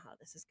totally know how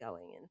this is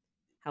going and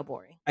how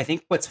boring. I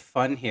think what's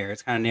fun here,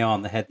 it's kind of nail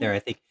on the head there. I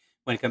think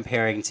when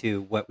comparing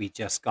to what we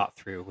just got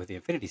through with the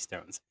Infinity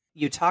Stones,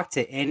 you talk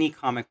to any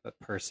comic book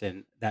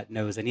person that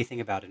knows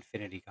anything about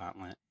Infinity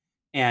Gauntlet,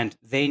 and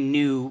they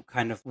knew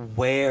kind of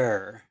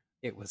where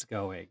it was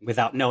going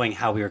without knowing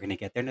how we were going to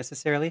get there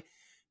necessarily.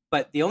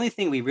 But the only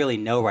thing we really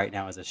know right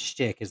now as a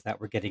shtick is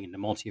that we're getting into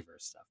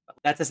multiverse stuff. But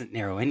that doesn't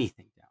narrow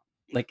anything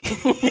down.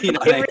 You know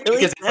what I mean? It really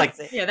Because it's like,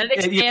 doesn't. Yeah, that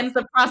expands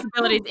the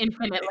possibilities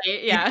infinitely.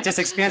 it Yeah. just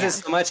expands it Yeah.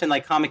 so much.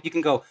 And comic, you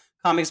can go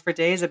comics for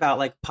days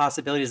about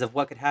possibilities of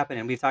what could happen.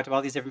 And we've talked about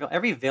all these different,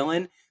 every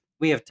villain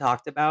we have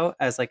talked about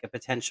as a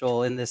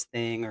potential in this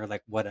thing or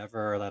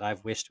whatever, or that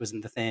I've wished was in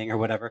the thing or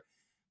whatever,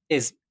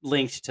 is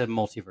linked to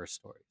multiverse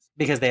stories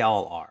because they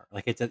all are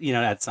it's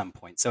at some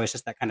point. So it's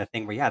just that kind of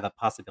thing where the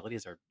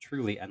possibilities are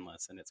truly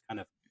endless, and it's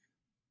kind of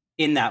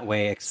in that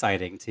way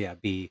exciting to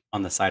be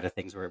on the side of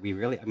things where we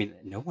really,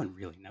 no one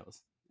really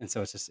knows, and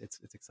so it's just it's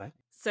exciting.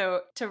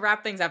 So to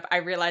wrap things up, I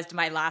realized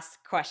my last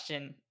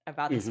question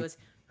about this Mhm. was,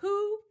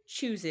 who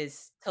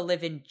chooses to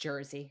live in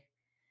Jersey?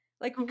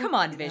 Come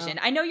I on, know. Vision.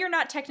 I know you're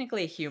not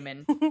technically a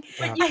human, Yeah.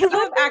 but you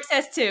have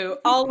access to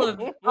all of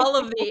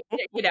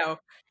the,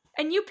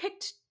 and you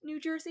picked New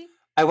Jersey.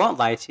 I won't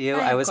lie to you.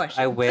 I have questions.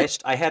 I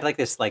wished I had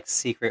this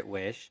secret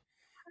wish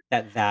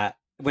that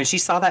when she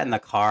saw that in the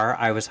car,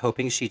 I was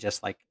hoping she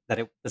just that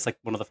it was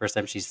one of the first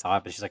times she saw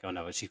it, but she's like, oh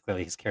no, she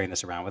clearly is carrying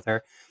this around with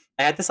her.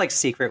 I had this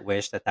secret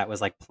wish that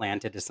was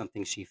planted as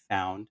something she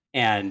found,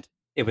 and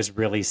it was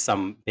really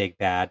some big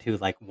bad who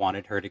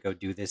wanted her to go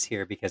do this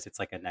here because it's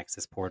a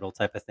Nexus portal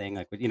type of thing,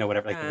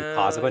 whatever, it would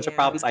cause a bunch of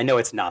problems. I know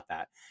it's not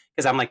that,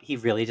 because I'm he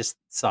really just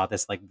saw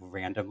this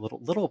random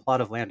little plot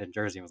of land in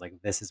Jersey and was like,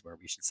 this is where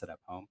we should set up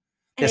home.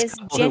 And This it's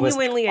couple who was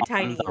genuinely a on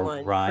tiny the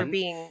one for run.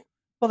 being.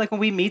 Well, when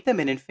we meet them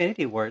in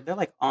Infinity War, they're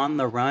on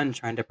the run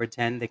trying to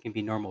pretend they can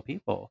be normal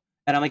people.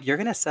 And I'm you're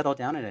going to settle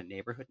down in a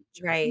neighborhood in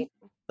Jersey?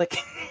 Right.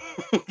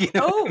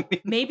 Oh,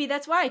 maybe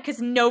that's why,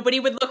 because nobody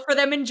would look for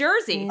them in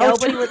Jersey.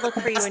 Nobody would look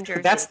for you in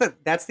Jersey. That's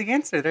the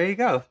answer. There you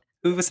go.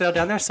 Who would settle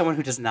down there? Someone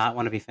who does not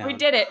want to be found. We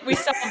did it. We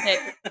solved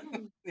it.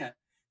 Yeah.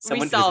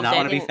 Someone who does solved not it.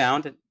 want to be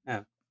found. Oh,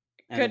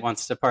 and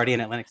wants to party in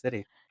Atlantic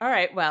City. All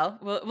right, well,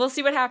 we'll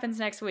see what happens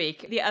next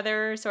week. The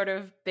other sort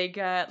of big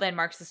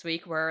landmarks this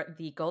week were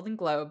the Golden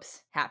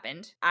Globes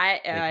happened.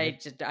 I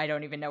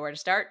don't even know where to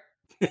start.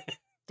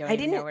 I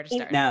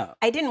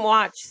didn't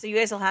watch, so you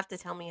guys will have to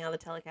tell me how the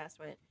telecast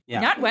went. Yeah.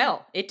 Not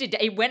well. It did.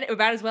 It went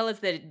about as well as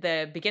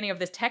the beginning of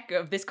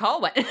this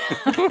call went.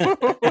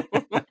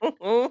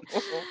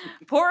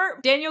 Poor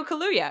Daniel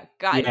Kaluuya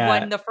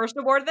won the first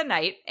award of the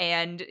night,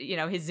 and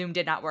his Zoom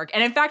did not work.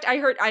 And in fact, I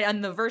heard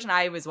on the version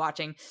I was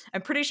watching,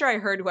 I'm pretty sure I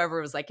heard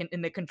whoever was like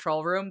in the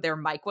control room, their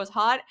mic was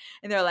hot,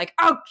 and they're like,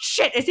 "Oh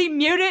shit, is he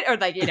muted?" Or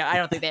like, I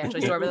don't think they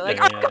actually saw it, but they're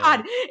like, "Oh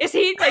god, is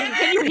he like?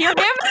 Can you hear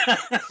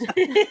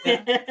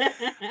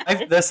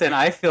him?" Listen,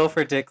 I feel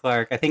for Dick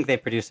Clark. I think they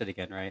produced it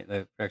again, right?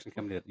 The production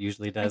company that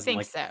usually does. I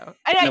think so.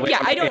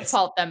 I don't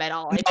fault them at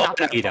all. No,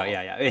 you don't.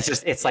 Yeah.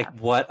 It's like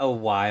what a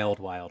wild,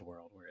 wild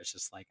world where it's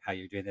just like how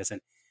you're doing this,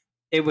 and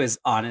it was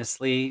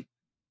honestly.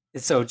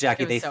 So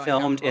Jackie, they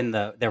filmed in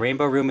the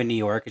Rainbow Room in New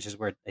York, which is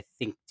where I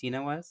think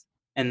Tina was,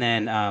 and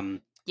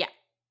then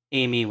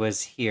Amy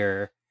was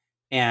here,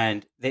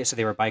 and they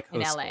were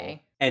bi-coastal in LA,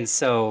 and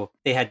so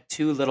they had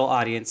two little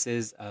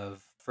audiences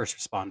of first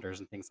responders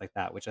and things like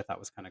that, which I thought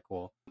was kind of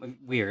cool.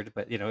 Weird,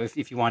 but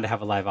if you wanted to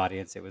have a live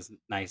audience, it was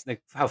nice.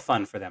 Like, how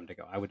fun for them to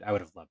go. I would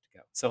have loved to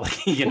go. So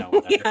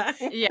whatever.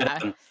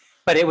 Yeah.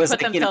 But it was put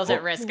themselves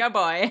at risk. Oh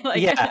boy.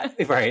 Yeah,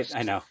 right.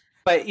 I know.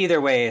 But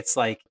either way, it's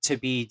like to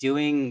be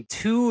doing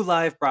two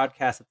live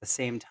broadcasts at the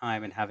same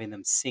time and having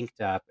them synced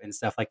up and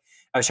stuff. Like,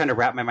 I was trying to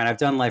wrap my mind. I've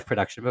done live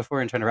production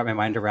before and trying to wrap my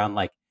mind around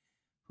like,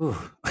 ooh,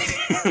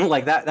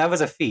 like that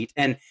was a feat.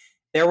 And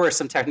there were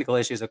some technical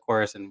issues, of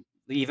course, and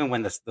even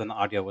when the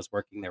audio was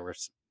working, there were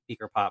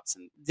speaker pops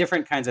and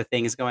different kinds of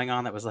things going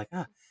on that was like,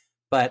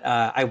 But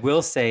I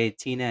will say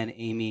Tina and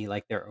Amy,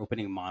 like their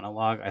opening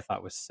monologue, I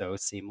thought was so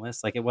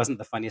seamless. Like, it wasn't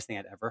the funniest thing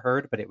I'd ever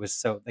heard, but it was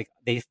so like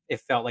it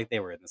felt like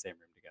they were in the same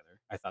room together.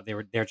 I thought they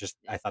were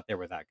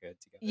that good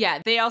together. Yeah,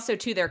 they also,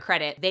 to their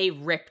credit, they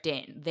ripped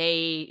in.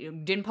 They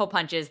didn't pull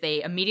punches.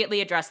 They immediately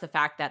addressed the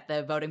fact that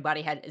the voting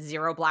body had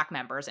 0 Black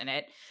members in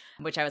it,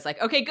 which I was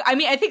like, okay, I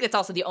mean, I think that's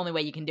also the only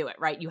way you can do it,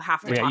 right? You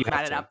have to talk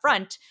about it up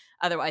front.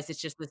 Otherwise, it's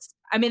just this.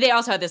 I mean, they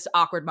also had this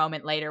awkward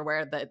moment later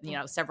where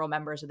several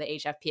members of the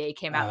HFPA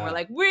came out and were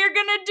like, "We're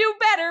gonna do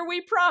better,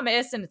 we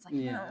promise." And it's like,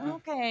 oh,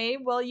 okay,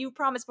 well, you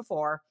promised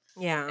before.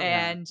 Yeah.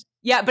 And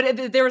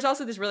but there was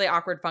also this really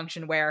awkward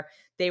function where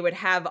they would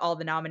have all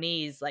the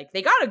nominees, like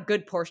they got a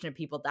good portion of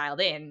people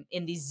dialed in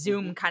these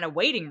Zoom kind of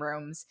waiting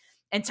rooms.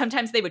 And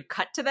sometimes they would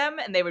cut to them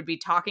and they would be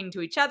talking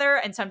to each other.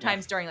 And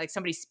sometimes during like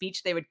somebody's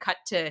speech, they would cut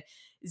to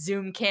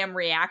Zoom cam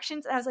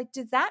reactions. And I was like,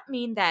 does that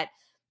mean that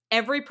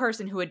every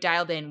person who had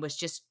dialed in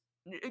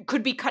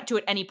could be cut to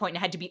at any point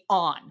and had to be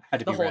on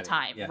the whole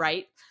time,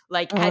 right?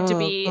 Like had to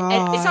be, and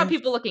I saw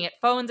people looking at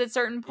phones at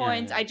certain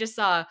points. I just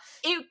saw,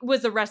 it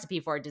was a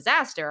recipe for a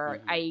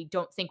disaster. I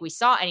don't think we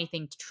saw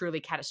anything truly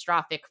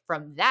catastrophic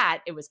from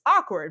that. It was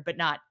awkward, but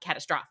not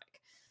catastrophic.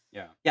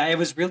 Yeah, it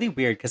was really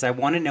weird because I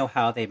want to know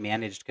how they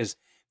managed, because,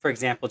 for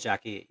example,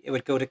 Jackie, it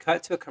would go to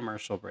cut to a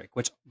commercial break,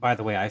 which, by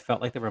the way, I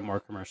felt like there were more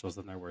commercials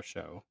than there were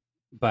show.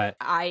 But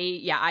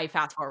I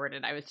fast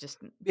forwarded.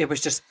 It was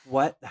just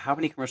how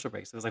many commercial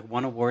breaks? It was like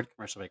one award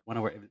commercial break, one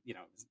award. It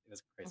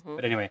was crazy.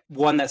 But anyway,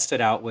 one that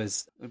stood out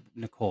was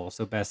Nicole,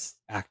 so Best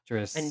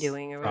Actress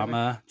Undoing or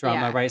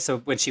drama, right? So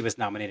when she was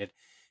nominated,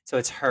 so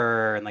it's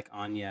her and like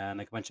Anya and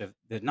like a bunch of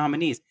the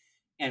nominees.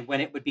 And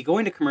when it would be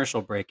going to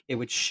commercial break, it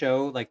would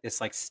show like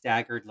this like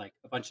staggered like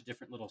a bunch of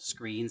different little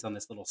screens on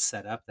this little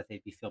setup that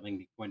they'd be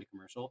filming going to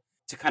commercial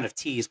to kind of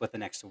tease what the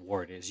next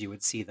award is. You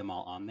would see them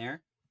all on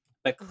there.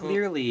 But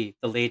clearly,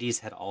 the ladies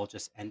had all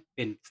just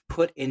been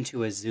put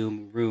into a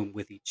Zoom room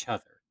with each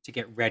other to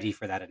get ready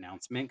for that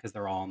announcement, because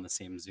they're all in the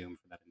same Zoom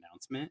for that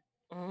announcement.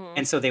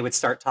 And so they would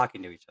start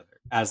talking to each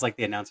other as like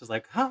the announcer's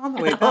like, on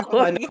the way back.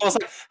 And Nicole's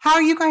like, how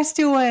are you guys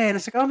doing? And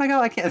it's like, oh my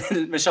God, I can't.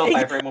 And Michelle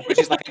Pfeiffer, at one point,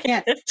 she's like, I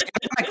can't. She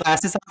got my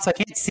glasses on, so I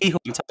can't see who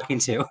I'm talking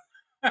to.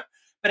 But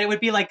it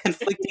would be like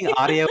conflicting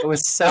audio. It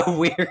was so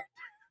weird.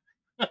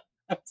 I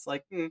was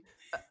like,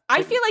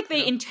 I feel like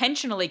they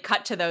intentionally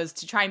cut to those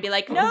to try and be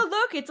like, no,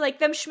 look, it's like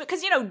them.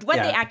 Because, when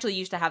they actually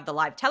used to have the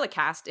live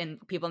telecast and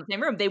people in the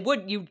same room,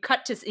 you'd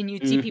cut to, and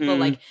you'd see people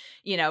like,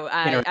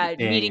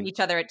 meeting each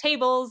other at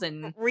tables.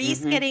 And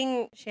Reese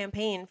getting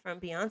champagne from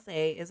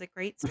Beyonce is a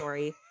great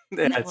story.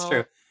 That's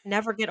true.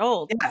 Never get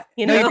old.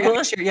 Yeah.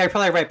 You're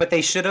probably right. But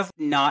they should have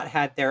not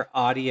had their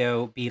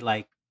audio be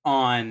like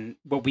on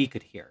what we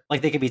could hear.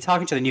 Like, they could be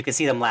talking to them and you could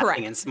see them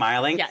laughing and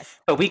smiling. Yes.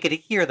 But we could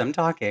hear them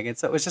talking. And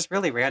so it was just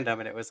really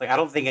random. And it was like, I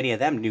don't think any of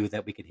them knew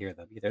that we could hear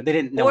them either. They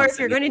didn't know. Or if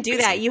you're going to do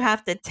that, you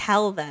have to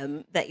tell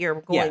them that you're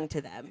going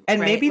to them.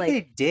 And maybe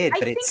they did,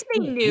 but I think they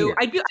knew.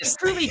 I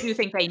truly do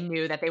think they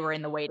knew that they were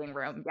in the waiting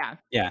room. Yeah.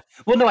 Yeah.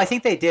 Well, no, I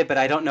think they did, but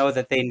I don't know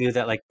that they knew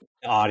that like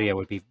the audio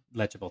would be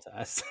legible to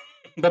us.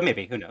 But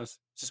maybe, who knows?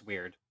 It's just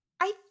weird.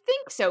 I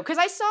think so, because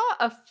I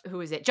saw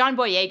who is it? John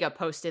Boyega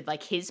posted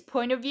like his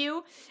point of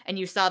view, and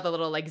you saw the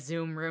little like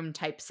Zoom room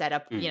type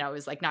setup. Mm. It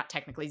was like not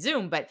technically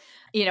Zoom, but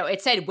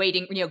it said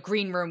waiting,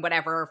 green room,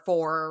 whatever,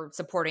 for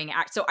supporting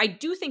act. So I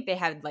do think they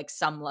had like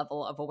some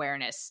level of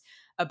awareness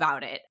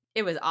about it.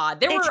 It was odd.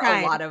 There were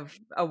a lot of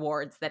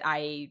awards that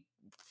I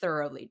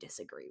thoroughly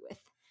disagree with.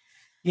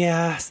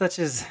 Yeah, such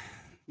as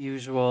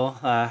usual.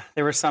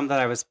 There were some that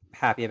I was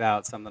happy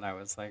about, some that I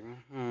was like,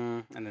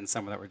 and then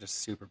some that were just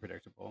super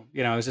predictable.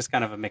 It was just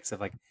kind of a mix of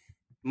like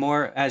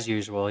more as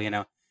usual,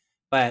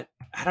 But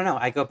I don't know.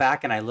 I go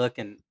back and I look,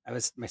 and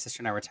my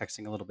sister and I were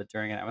texting a little bit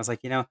during it. I was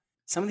like,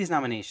 some of these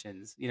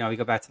nominations, we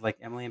go back to like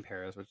Emily in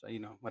Paris, which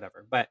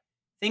whatever. But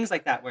things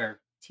like that where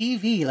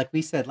TV, like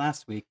we said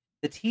last week,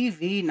 the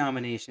TV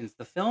nominations,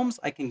 the films,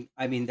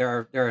 I mean,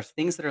 there are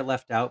things that are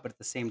left out, but at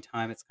the same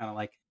time, it's kind of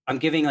like I'm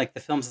giving like the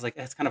films is like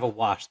it's kind of a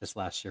wash this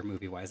last year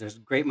movie wise. There's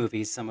great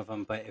movies, some of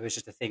them, but it was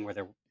just a thing where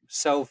there were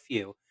so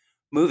few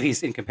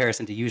movies in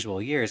comparison to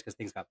usual years because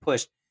things got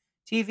pushed.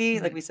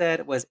 TV, like we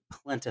said, was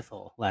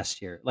plentiful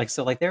last year. Like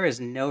so, like there is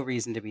no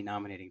reason to be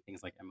nominating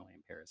things like Emily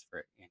in Paris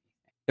for anything.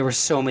 There were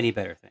so many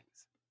better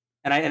things,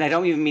 and I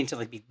don't even mean to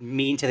like be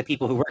mean to the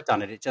people who worked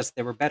on it. It just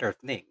there were better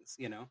things,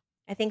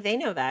 I think they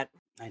know that.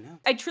 I know.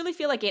 I truly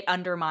feel like it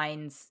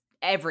undermines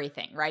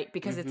everything, right?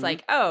 Because it's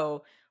like,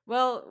 oh,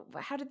 well,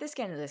 how did this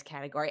get into this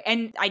category?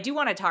 And I do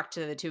want to talk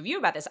to the two of you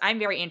about this. I'm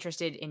very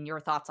interested in your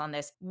thoughts on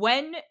this.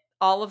 When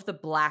all of the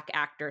Black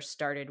actors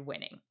started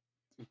winning,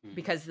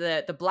 because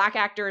the Black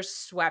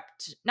actors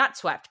not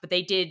swept, but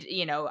they did,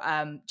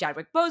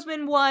 Chadwick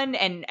Boseman won.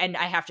 And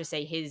I have to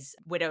say his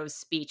widow's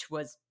speech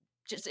was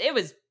it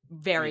was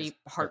very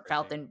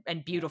heartfelt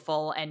and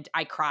beautiful. And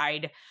I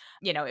cried,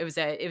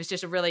 it was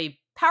just a really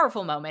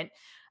powerful moment.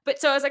 But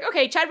so I was like,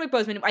 okay, Chadwick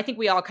Boseman, I think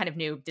we all kind of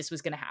knew this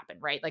was going to happen,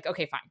 right? Like,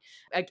 okay,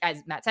 fine.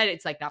 As Matt said,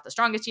 it's like not the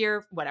strongest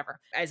year,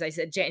 whatever. As I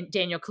said,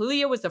 Daniel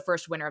Kaluuya was the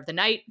first winner of the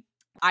night.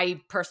 I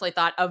personally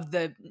thought of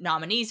the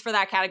nominees for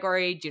that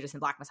category, Judas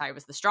and Black Messiah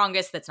was the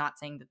strongest. That's not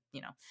saying that,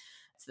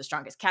 it's the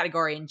strongest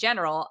category in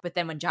general. But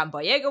then when John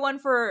Boyega won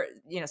for,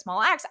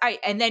 small acts, I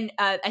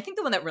think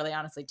the one that really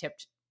honestly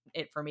tipped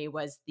it for me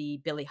was the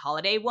Billie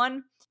Holiday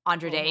one.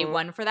 Andra Day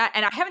won for that.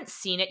 And I haven't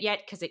seen it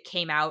yet because it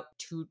came out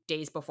 2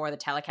 days before the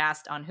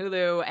telecast on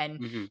Hulu.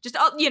 And just,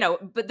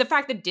 but the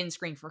fact that it didn't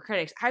screen for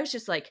critics, I was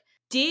just like,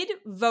 did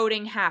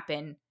voting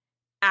happen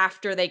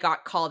after they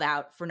got called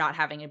out for not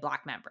having any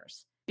Black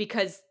members?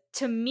 Because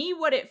to me,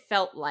 what it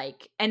felt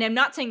like, and I'm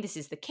not saying this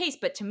is the case,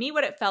 but to me,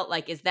 what it felt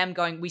like is them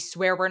going, we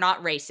swear we're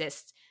not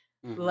racist.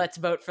 Let's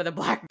vote for the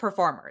Black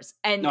performers.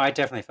 And no, I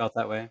definitely felt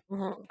that way.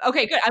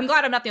 Okay, good. I'm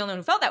glad I'm not the only one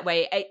who felt that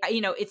way.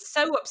 It's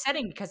so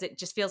upsetting because it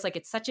just feels like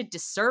it's such a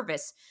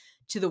disservice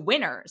to the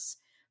winners,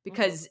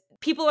 because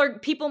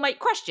people might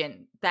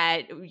question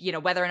that,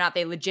 whether or not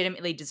they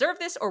legitimately deserve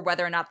this or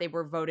whether or not they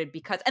were voted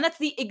because, and that's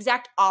the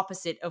exact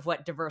opposite of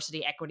what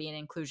diversity, equity, and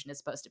inclusion is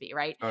supposed to be,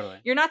 right?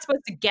 Totally. You're not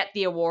supposed to get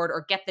the award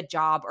or get the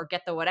job or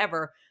get the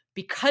whatever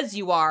because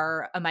you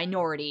are a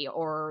minority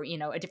or,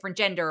 a different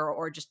gender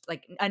or just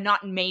like a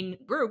not main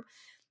group.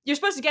 You're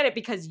supposed to get it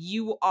because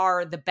you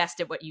are the best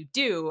at what you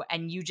do,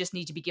 and you just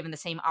need to be given the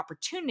same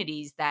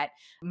opportunities that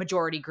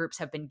majority groups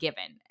have been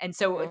given. And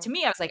so to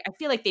me, I was like, I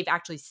feel like they've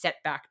actually set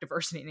back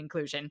diversity and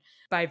inclusion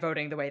by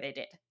voting the way they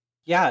did.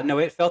 Yeah, no,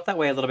 it felt that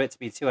way a little bit to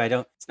me too.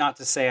 It's not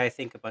to say I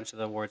think a bunch of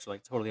the awards are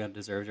like totally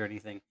undeserved or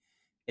anything.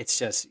 It's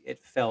just,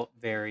 it felt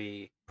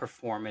very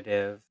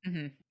performative.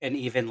 And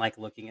even like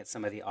looking at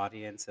some of the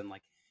audience and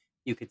like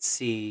you could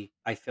see,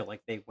 I feel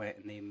like they went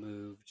and they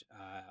moved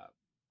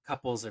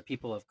couples or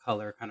people of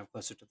color kind of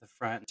closer to the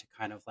front to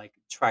kind of like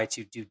try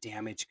to do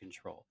damage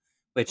control,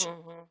 which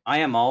I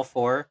am all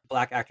for.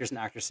 Black actors and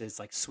actresses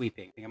like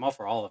sweeping. I'm all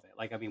for all of it.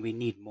 Like, I mean, we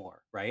need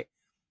more, right?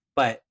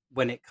 But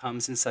when it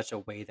comes in such a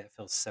way that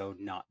feels so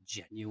not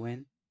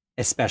genuine,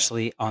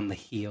 especially on the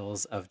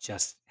heels of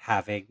just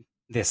having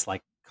this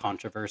like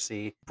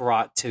controversy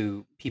brought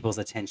to people's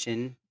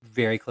attention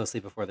very closely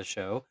before the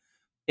show,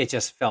 it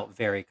just felt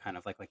very kind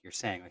of like you're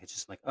saying, like it's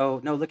just like,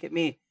 oh no, look at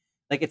me.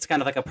 Like it's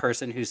kind of like a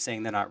person who's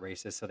saying they're not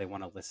racist, so they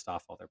want to list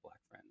off all their Black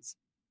friends,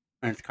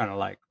 and it's kind of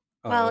like,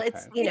 oh, well, okay.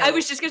 it's I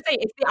was just gonna say,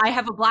 it's the I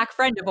have a Black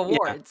friend of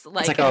awards.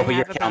 It's like, oh, but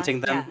you're have a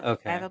counting Black- them, yeah, I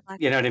okay? have a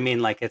Black You know what I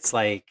mean? Like it's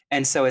like,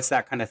 and so it's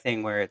that kind of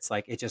thing where it's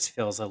like it just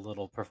feels a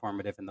little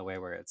performative in the way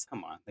where it's,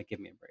 come on, like give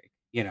me a break.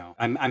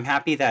 I'm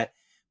happy that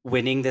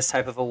winning this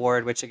type of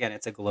award, which again,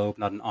 it's a Globe,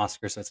 not an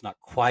Oscar, so it's not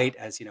quite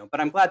as but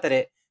I'm glad that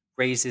it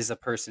raises a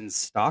person's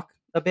stock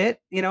a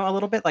bit, a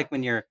little bit, like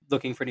when you're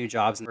looking for new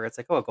jobs and where it's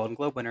like, oh, a Golden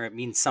Globe winner, it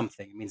means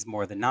something. It means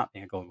more than not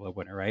being a Golden Globe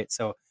winner, right?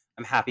 So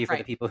I'm happy for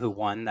the people who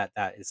won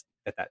that's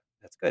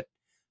good.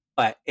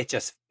 But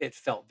it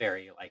felt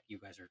very like you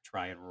guys are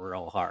trying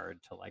real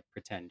hard to like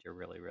pretend you're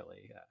really,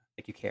 really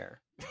like you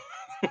care,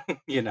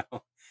 and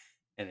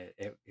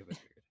it was weird.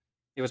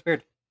 It was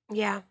weird.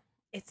 Yeah,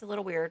 it's a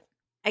little weird.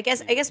 I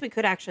guess we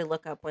could actually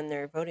look up when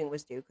their voting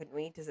was due, couldn't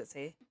we? Does it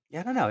say?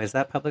 Yeah, I don't know. Is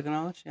that public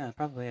knowledge? Yeah, it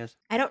probably is.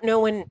 I don't know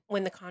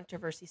when the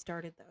controversy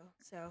started though.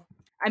 So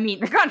I mean,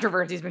 the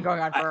controversy's been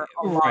going on for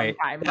a long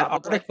time,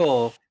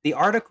 probably. The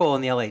article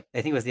in the LA, I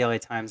think it was the LA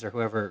Times or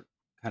whoever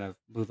kind of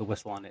blew the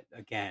whistle on it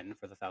again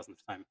for the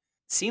thousandth time.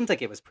 Seemed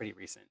like it was pretty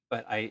recent,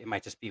 but it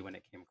might just be when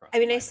it came across. I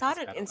mean, my I mind, saw it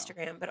because on I don't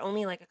know. Instagram, but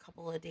only like a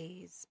couple of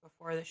days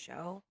before the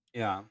show.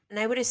 Yeah. And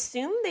I would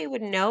assume they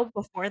would know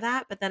before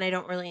that, but then I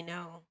don't really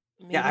know.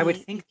 Yeah, I would Maybe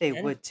you think they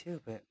can. would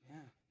too, but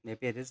yeah,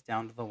 maybe it is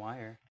down to the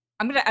wire.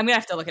 I'm gonna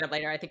have to look it up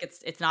later. I think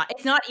it's not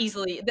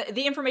easily,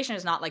 the information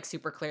is not like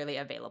super clearly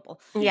available.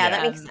 Yeah,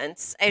 that makes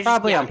sense.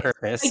 Probably on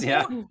purpose.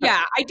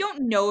 I don't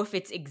know if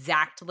it's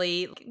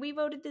exactly we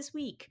voted this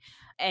week,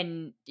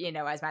 and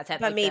as Matt said,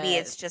 But like maybe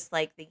it's just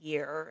like the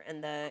year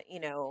and the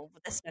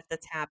the stuff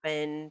that's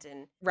happened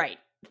and right.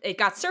 It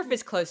got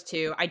surface close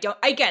to. I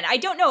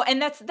don't know, and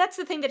that's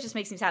the thing that just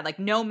makes me sad. Like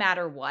no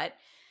matter what,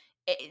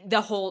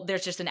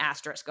 there's just an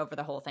asterisk over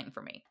the whole thing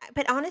for me.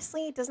 But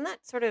honestly, doesn't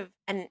that sort of,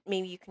 and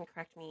maybe you can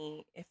correct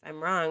me if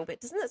I'm wrong, but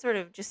doesn't that sort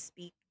of just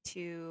speak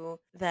to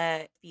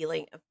the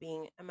feeling of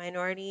being a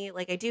minority?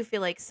 Like I do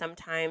feel like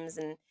sometimes,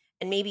 and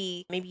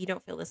maybe you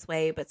don't feel this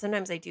way, but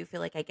sometimes I do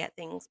feel like I get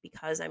things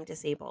because I'm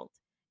disabled.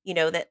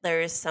 That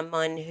there's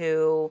someone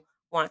who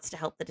wants to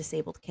help the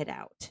disabled kid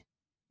out.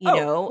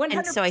 100%,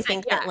 and so I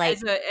think that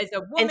like as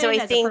a woman, and so I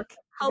as a think person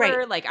of color,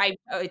 right. like I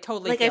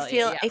totally Like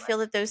feel I feel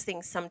that those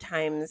things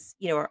sometimes,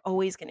 are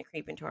always going to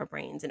creep into our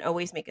brains and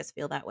always make us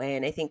feel that way.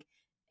 And I think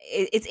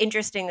it's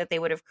interesting that they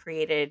would have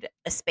created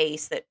a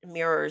space that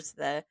mirrors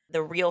the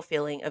real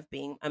feeling of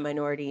being a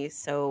minority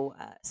so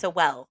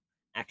well,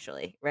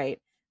 actually, right?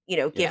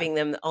 Giving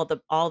them all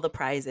the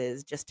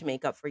prizes just to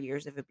make up for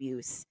years of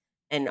abuse,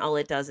 and all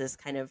it does is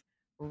kind of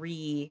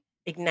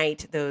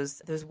reignite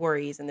those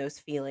worries and those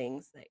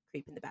feelings that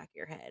creep in the back of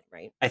your head,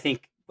 right? I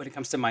think when it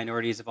comes to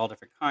minorities of all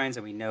different kinds,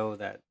 and we know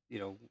that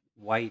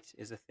white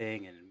is a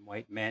thing and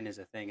white men is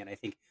a thing, and I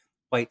think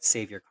white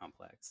savior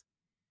complex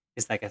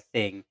is like a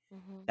thing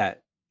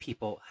that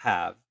people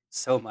have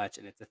so much,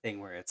 and it's a thing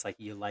where it's like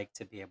you like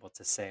to be able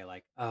to say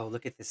like, oh,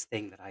 look at this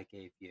thing that I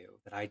gave you,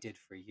 that I did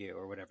for you,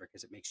 or whatever,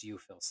 because it makes you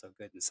feel so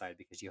good inside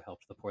because you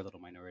helped the poor little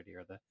minority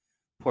or the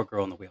poor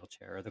girl in the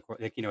wheelchair or the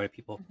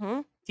people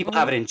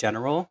have it in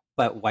general,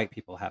 but white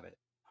people have it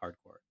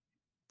hardcore.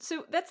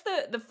 So that's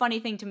the funny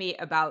thing to me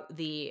about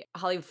the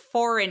Hollywood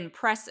Foreign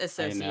Press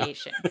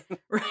Association,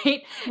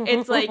 right?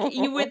 It's like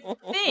you would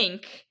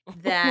think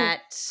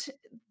that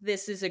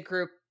this is a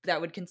group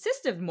that would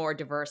consist of more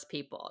diverse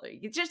people,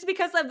 just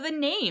because of the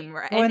name,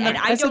 right? Well, and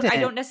I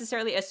don't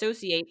necessarily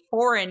associate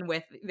foreign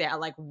with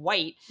like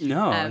white.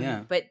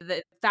 No, but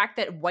the fact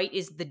that white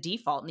is the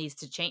default needs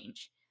to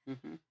change.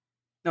 Mm-hmm.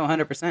 No,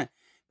 100%.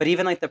 But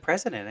even like the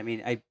president, I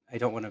mean, I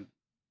don't want to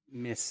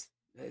miss.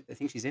 I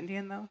think she's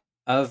Indian though.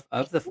 Of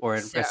the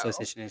Foreign Press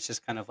Association, it's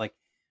just kind of like,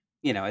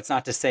 it's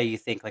not to say you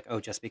think like, oh,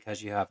 just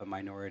because you have a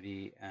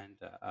minority and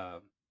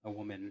a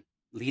woman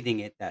leading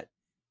it, that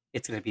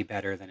it's going to be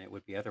better than it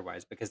would be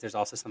otherwise. Because there's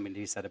also something to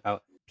be said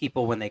about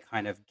people when they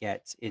kind of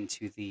get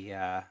into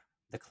the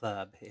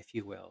club, if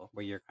you will,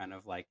 where you're kind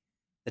of like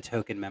the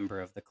token member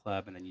of the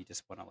club, and then you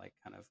just want to like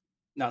kind of.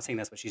 Not saying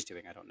that's what she's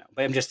doing, I don't know,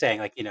 but I'm just saying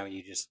like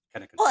you just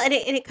kind of well, and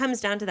it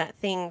comes down to that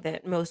thing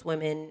that most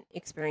women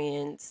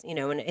experience,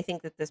 and I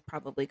think that this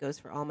probably goes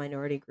for all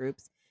minority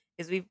groups,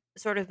 is we've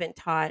sort of been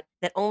taught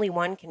that only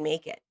one can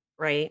make it,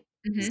 right?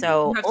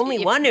 So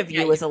only one of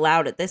you is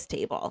allowed at this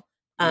table.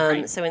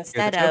 Right. So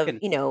instead of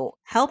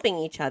helping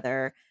each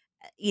other,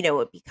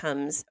 it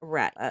becomes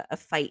a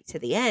fight to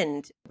the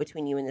end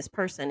between you and this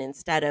person,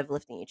 instead of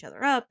lifting each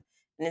other up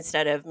and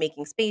instead of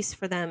making space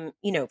for them,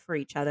 for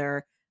each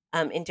other.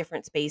 In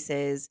different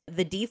spaces,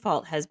 the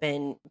default has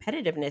been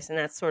competitiveness, and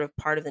that's sort of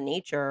part of the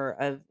nature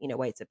of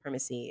white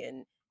supremacy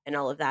and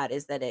all of that,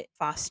 is that it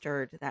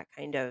fostered that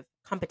kind of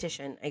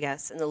competition, I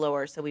guess, in the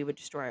lower, so we would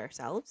destroy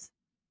ourselves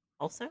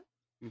also.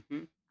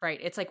 Right.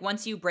 It's like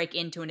once you break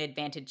into an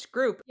advantaged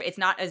group, it's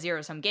not a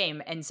zero-sum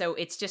game, and so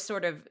it's just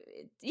sort of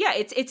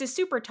it's a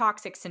super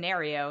toxic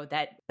scenario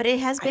that. But it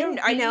has been,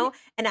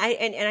 and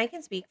I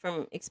can speak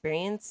from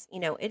experience.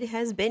 It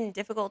has been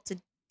difficult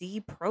to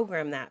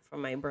deprogram that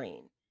from my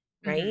brain.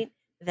 Right?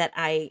 That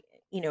I,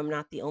 am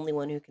not the only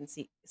one who can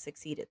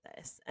succeed at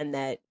this, and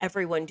that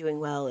everyone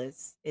doing well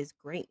is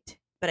great.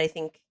 But I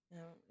think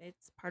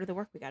it's part of the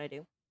work we got to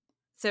do.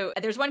 So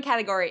there's one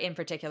category in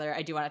particular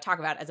I do want to talk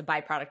about as a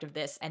byproduct of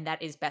this, and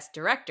that is Best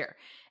Director.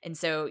 And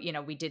so,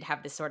 we did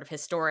have this sort of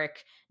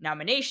historic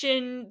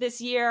nomination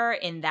this year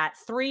in that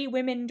 3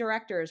 women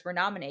directors were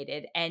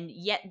nominated. And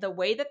yet the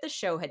way that the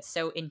show had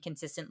so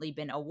inconsistently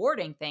been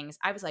awarding things,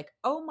 I was like,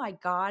 oh my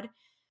God,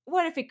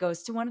 what if it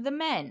goes to one of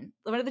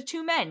the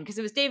two men? Because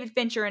it was David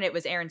Fincher and it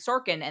was Aaron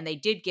Sorkin, and they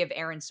did give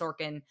Aaron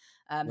Sorkin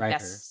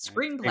best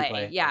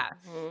screenplay. Yeah.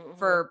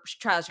 For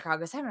Trial of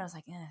Chicago 7, I was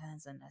like,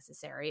 that's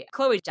unnecessary.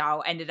 Chloe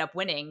Zhao ended up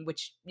winning,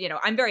 which,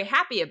 I'm very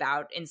happy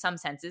about in some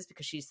senses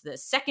because she's the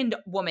second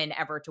woman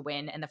ever to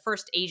win and the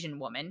first Asian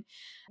woman.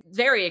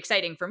 Very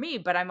exciting for me,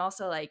 but I'm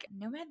also like,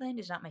 Nomadland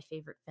is not my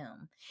favorite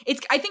film.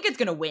 I think it's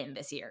going to win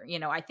this year.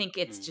 I think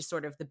it's just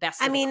sort of the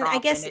best of the crop, I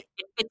guess and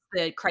it fits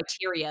the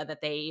criteria that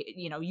they,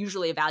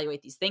 usually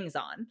evaluate these things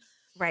on.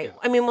 Right.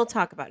 Yeah. We'll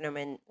talk about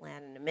Nomadland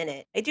in a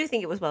minute. I do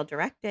think it was well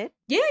directed.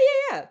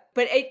 Yeah.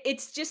 But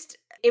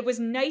it was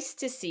nice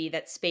to see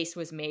that space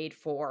was made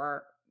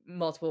for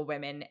multiple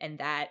women and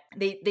that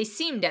they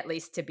seemed at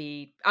least to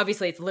be,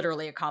 obviously it's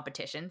literally a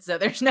competition. So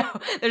there's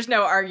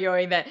no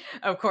arguing that,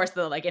 of course,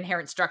 the like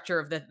inherent structure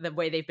of the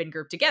way they've been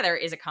grouped together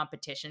is a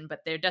competition,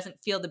 but there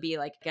doesn't feel to be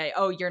like,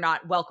 oh, you're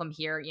not welcome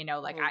here.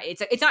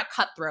 It's not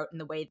cutthroat in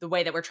the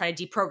way that we're trying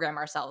to deprogram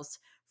ourselves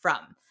from.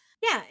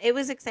 Yeah, it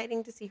was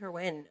exciting to see her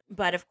win,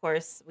 but of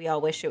course, we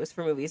all wish it was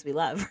for movies we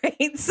love,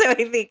 right? So I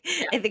think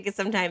it's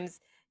sometimes,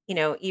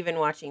 even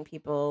watching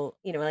people,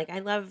 like I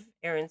love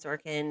Aaron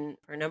Sorkin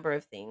for a number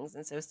of things,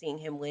 and so seeing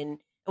him win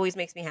always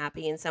makes me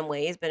happy in some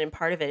ways, but in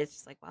part of it, it's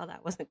just like, wow,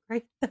 that wasn't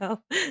great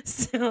though.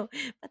 So,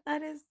 but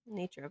that is the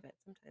nature of it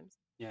sometimes.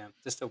 Yeah,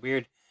 just a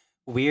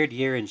weird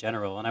year in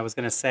general. And I was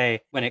going to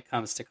say, when it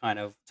comes to kind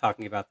of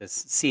talking about this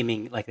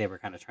seeming like they were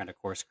kind of trying to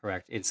course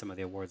correct in some of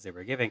the awards they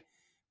were given.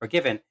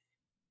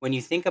 When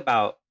you think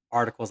about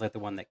articles like the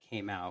one that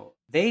came out,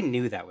 they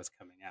knew that was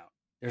coming out.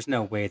 There's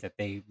no way that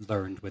they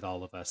learned with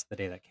all of us the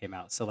day that came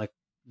out. So like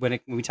when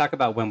we talk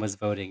about when was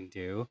voting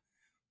due,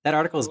 that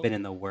article has been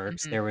in the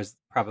works. There was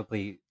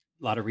probably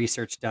a lot of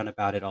research done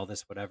about it, all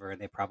this, whatever,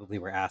 and they probably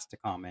were asked to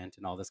comment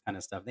and all this kind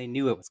of stuff. They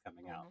knew it was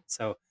coming out.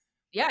 So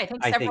yeah, I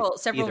think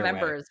several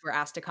members were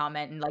asked to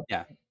comment and like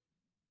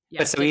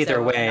but so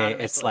either way,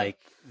 it's like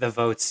the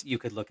votes, you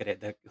could look at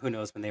it, who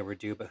knows when they were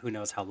due, but who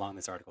knows how long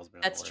this article's been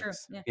in the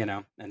works. That's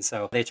true. And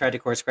so they tried to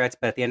course correct,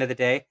 but at the end of the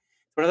day,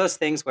 it's one of those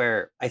things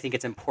where I think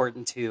it's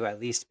important to at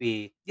least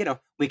be,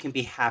 we can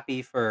be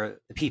happy for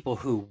the people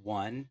who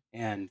won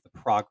and the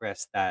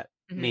progress that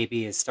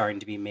maybe is starting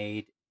to be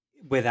made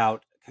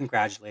without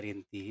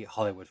congratulating the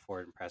Hollywood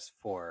Foreign Press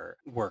for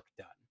work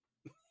done.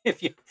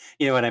 If you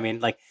know what I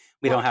mean? Like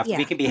we don't have to,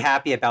 we can be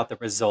happy about the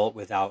result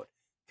without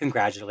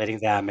congratulating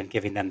them and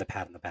giving them the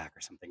pat on the back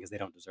or something, because they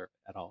don't deserve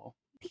it at all.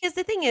 Because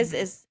the thing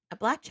is a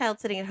black child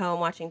sitting at home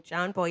watching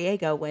John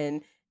Boyega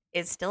win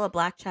is still a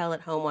black child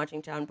at home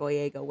watching John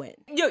Boyega win.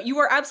 No, you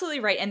are absolutely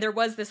right. And there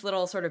was this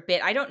little sort of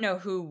bit. I don't know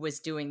who was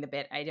doing the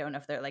bit. I don't know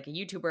if they're like a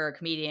YouTuber or a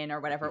comedian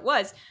or whatever it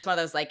was. It's one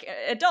of those like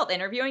adult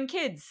interviewing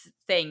kids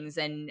things.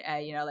 And,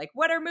 like,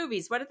 what are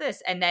movies? What are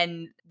this? And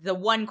then the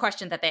one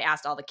question that they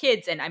asked all the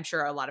kids, and I'm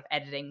sure a lot of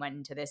editing went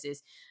into this,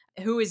 is,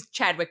 who is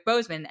Chadwick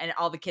Boseman? And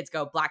all the kids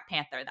go, Black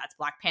Panther. That's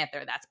Black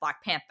Panther. That's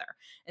Black Panther.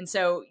 And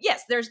so,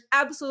 yes, there's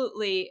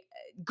absolutely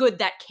good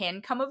that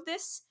can come of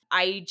this.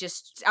 I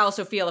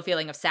also feel a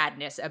feeling of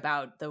sadness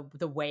about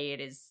the way it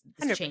is,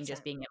 this 100%. Change is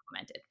being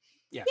implemented.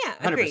 Yeah,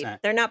 agreed. 100%.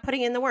 They're not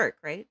putting in the work,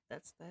 right?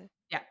 That's the...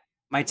 Yeah.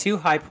 My two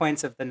high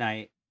points of the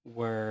night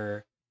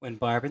were when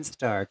Barb and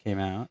Star came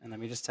out. And let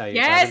me just tell you,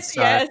 yes.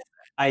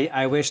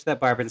 I wish that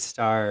Barb and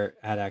Star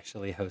had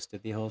actually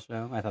hosted the whole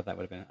show. I thought that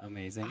would have been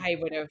amazing. I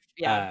would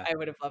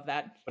have loved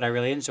that. But I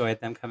really enjoyed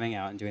them coming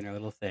out and doing their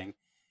little thing.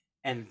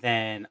 And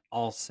then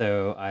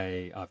also,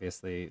 I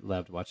obviously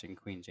loved watching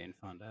Queen Jane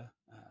Fonda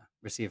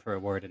receive her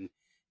award and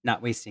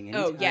not wasting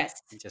any time.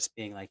 Yes. And just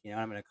being like,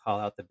 I'm going to call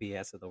out the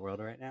BS of the world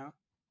right now,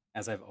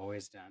 as I've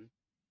always done.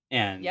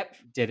 And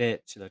did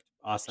it. She looked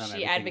awesome.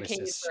 She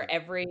advocated for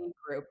every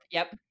group.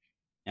 Yep.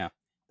 Yeah.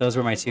 Those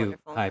were my two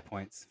high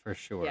points for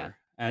sure. Yeah.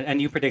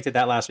 And you predicted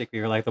that last week. We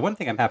were like, the one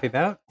thing I'm happy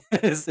about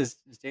is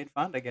Jane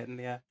Fonda getting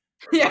the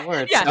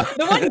award. Yeah, so.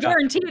 The one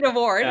guaranteed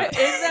award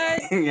is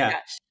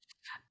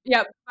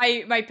Yeah,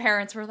 my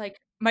parents were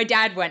like, my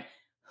dad went,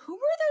 who were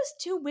those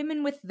two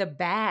women with the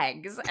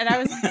bags? And I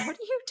was like, what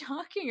are you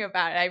talking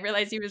about? And I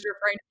realized he was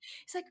referring,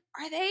 he's like,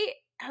 are they?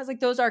 I was like,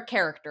 those are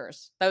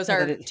characters. Those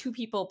are two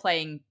people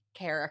playing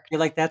characters. You're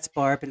like, that's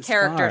Barb and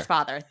characters'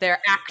 Star. father.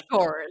 They're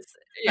actors.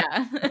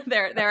 Yeah,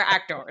 they're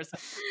actors.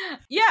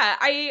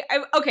 Yeah,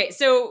 okay,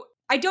 so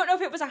I don't know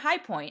if it was a high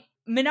point.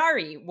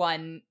 Minari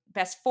won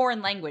Best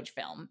Foreign Language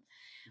Film,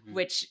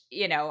 which,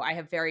 I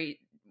have very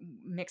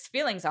mixed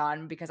feelings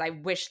on, because I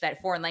wish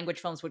that foreign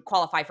language films would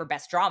qualify for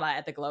Best Drama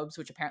at the Globes,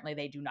 which apparently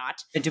they do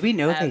not. And do we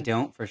know they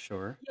don't for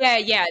sure?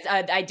 Yeah.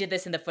 I did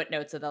this in the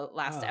footnotes of the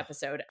last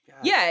episode. God.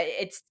 Yeah,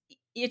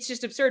 it's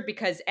just absurd,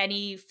 because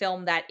any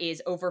film that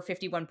is over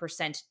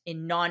 51%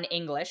 in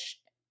non-English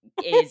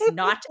is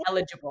not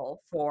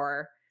eligible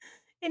for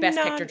Best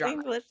Picture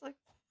Drama. Like,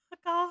 fuck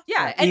off.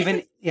 Yeah,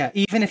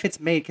 even if it's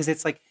made, because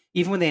it's like,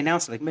 even when they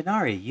announced it, like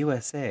Minari,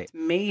 USA, it's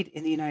made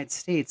in the United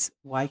States.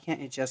 Why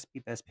can't it just be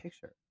Best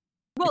Picture?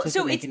 Well,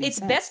 so it's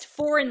Best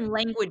Foreign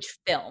Language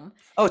Film.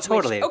 Oh,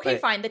 totally. Which, okay,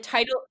 fine. The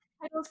title.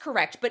 title is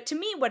correct, but to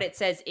me, what it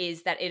says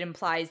is that it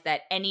implies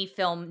that any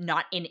film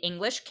not in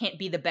English can't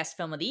be the best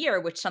film of the year,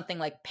 which something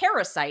like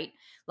Parasite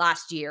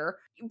last year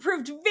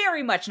proved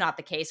very much not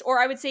the case. Or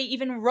I would say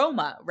even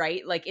Roma,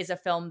 right? Like, is a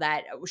film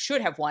that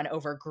should have won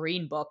over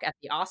Green Book at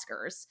the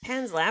Oscars.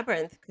 Pan's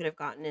Labyrinth could have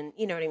gotten in,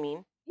 you know what I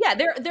mean? Yeah,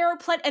 there are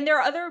plenty, and there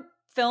are other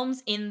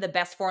films in the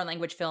best foreign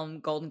language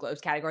film Golden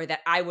Globes category that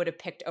I would have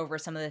picked over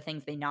some of the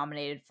things they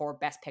nominated for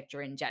best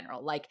picture in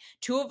general. Like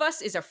Two of Us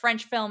is a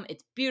French film.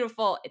 It's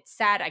beautiful. It's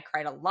sad. I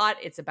cried a lot.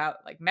 It's about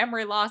like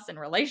memory loss and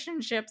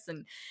relationships,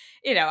 and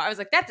I was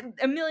like, that's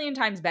a million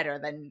times better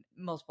than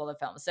multiple of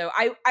the films. So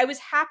I was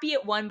happy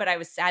it won, but I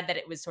was sad that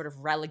it was sort of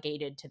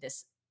relegated to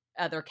this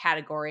other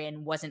category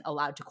and wasn't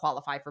allowed to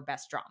qualify for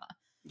best drama.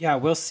 Yeah,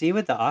 we'll see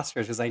with the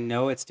Oscars because I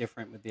know it's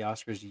different with the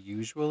Oscars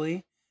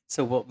usually.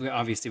 So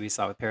obviously we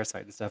saw with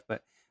Parasite and stuff,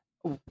 but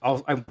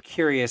I'm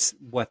curious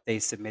what they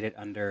submitted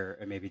under,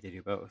 or maybe they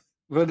do both.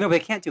 Well, no,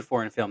 they can't do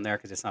foreign film there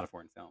because it's not a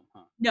foreign film,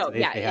 huh? No, So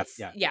they have,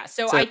 yeah.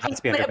 So So I it has think,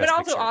 to be under but Best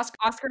also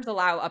Picture. Oscars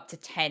allow up to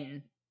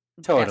 10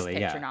 Best Totally,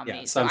 Picture yeah.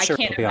 nominees, So so I'm I sure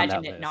can't it'll be on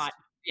imagine that it not. list.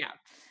 Yeah,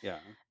 Yeah.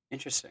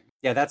 Interesting.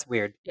 Yeah, that's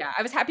weird. yeah.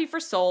 I was happy for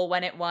Soul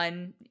when it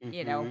won.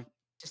 hmm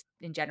Just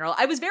in general,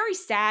 I was very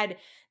sad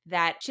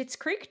that Schitt's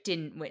Creek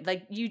didn't win.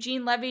 Like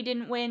Eugene Levy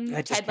didn't win.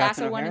 Yeah, just Ted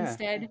Lasso Catherine won O'Hara.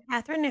 instead.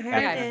 Catherine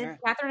O'Hara Yeah, did.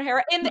 Catherine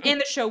O'Hara, and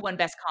the show won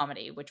Best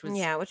Comedy, which was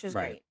Yeah, which was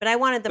Right. great. But I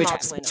wanted them Which all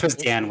to win. was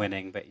Dan obviously.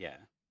 winning, but yeah.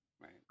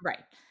 Right. right.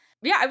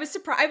 Yeah, I was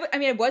surprised. I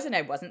mean, I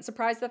wasn't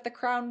surprised that The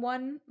Crown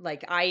won.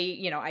 Like,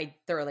 I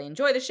thoroughly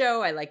enjoy the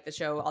show. I like the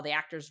show. All the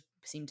actors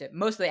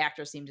most of the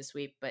actors seem to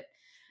sweep, but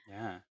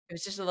Yeah. it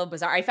was just a little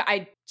bizarre.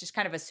 I just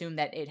kind of assumed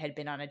that it had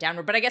been on a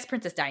downward, but I guess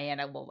Princess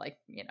Diana will, like,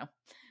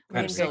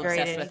 I'm still Reinvigorate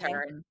obsessed with anything.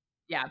 her. And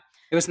yeah,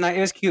 It was nice. It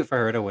was cute for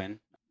her to win.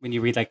 When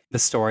you read like the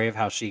story of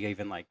how she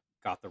even like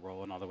got the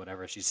role and all the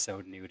whatever, she's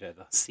so new to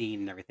the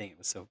scene and everything. It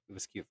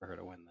was cute for her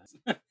to win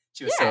this.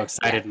 She was so Yeah,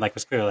 excited yeah. and like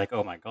was clearly like,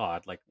 oh my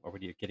god, like, were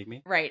you kidding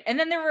me? Right. And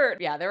then there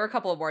were a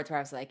couple of awards where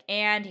I was like,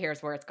 and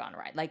here's where it's gone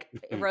right. Like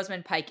Mhm.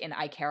 Rosamund Pike and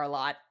I Care a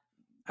Lot.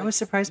 I was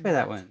surprised by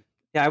that one.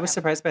 Yeah, I was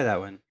surprised by that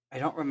one. I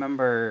don't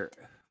remember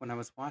when I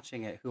was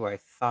watching it who I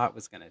thought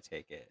was gonna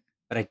take it,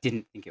 but I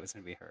didn't think it was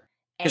gonna be her.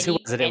 Because who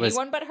was it?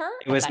 Anyone but her?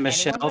 It was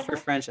Michelle for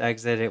French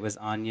Exit. It was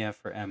Anya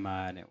for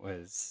Emma, and it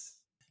was.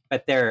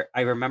 But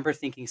I remember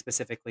thinking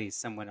specifically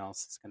someone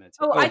else is going to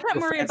take. Oh, I thought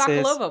Maria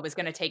Bakalova was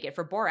going to take it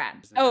for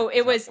Borat. Oh,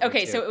 it was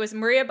okay. So it was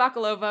Maria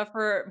Bakalova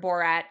for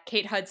Borat,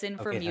 Kate Hudson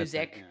for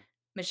Music,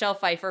 Michelle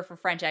Pfeiffer for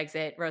French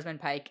Exit,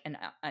 Rosamund Pike, and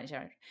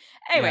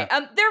anyway,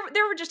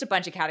 there were just a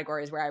bunch of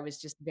categories where I was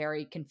just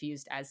very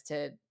confused as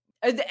to.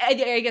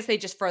 I guess they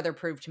just further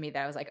proved to me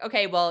that I was like,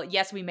 okay, well,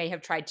 yes, we may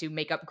have tried to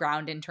make up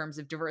ground in terms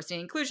of diversity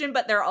and inclusion,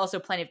 but there are also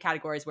plenty of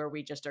categories where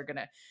we just are going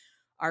to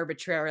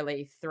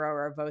arbitrarily throw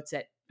our votes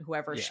at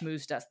whoever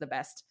schmoozed us the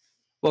best.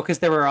 Well, because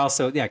there were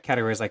also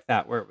categories like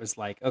that where it was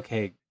like,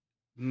 okay,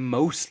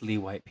 mostly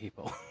white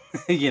people,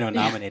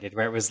 nominated,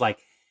 where it was like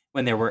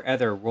when there were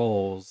other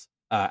roles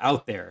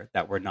out there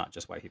that were not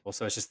just white people.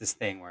 So it's just this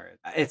thing where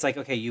it's like,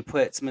 okay, you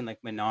put something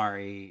like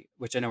Minari,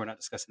 which I know we're not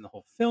discussing the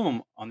whole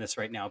film on this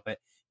right now, but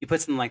you put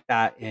something like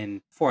that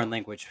in foreign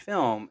language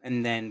film,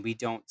 and then we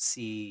don't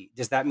see,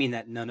 does that mean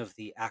that none of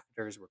the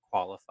actors were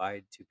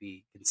qualified to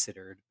be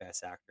considered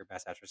best actor,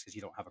 best actress, because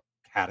you don't have a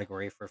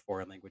category for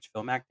foreign language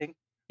film acting?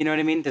 You know what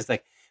I mean? Does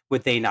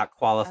would they not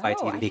qualify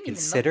to even be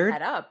considered? Look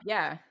that up.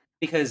 Yeah.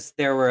 Because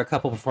there were a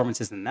couple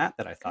performances in that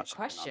I thought should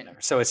have been on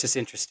there. So it's just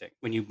interesting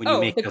when you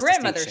make the those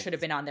grandmother should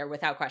have been on there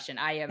without question.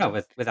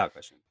 Without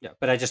question. Yeah,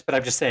 but I'm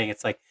just saying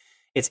it's like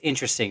it's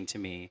interesting to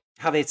me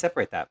how they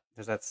separate that,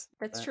 because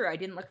that's true. I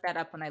didn't look that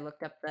up when I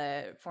looked up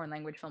the foreign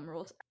language film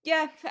rules.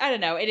 Yeah, I don't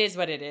know. It is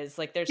what it is.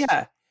 Like it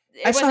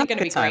wasn't going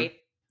to be great.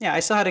 Yeah, I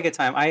still had a good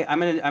time.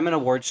 I'm an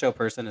award show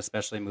person,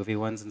 especially movie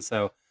ones, and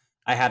so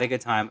I had a good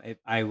time.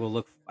 I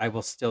will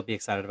still be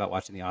excited about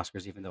watching the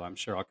Oscars, even though I'm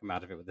sure I'll come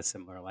out of it with a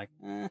similar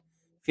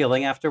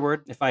feeling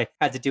afterward. If I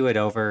had to do it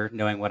over,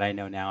 knowing what I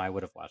know now, I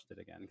would have watched it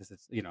again, because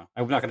it's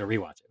I'm not going to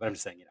rewatch it, but I'm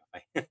just saying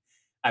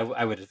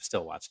I would have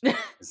still watched it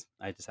because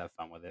I just have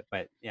fun with it.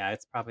 But yeah,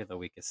 it's probably the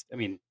weakest. I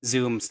mean,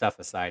 Zoom stuff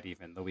aside,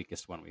 even the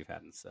weakest one we've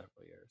had in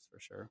several years for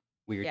sure.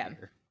 Weird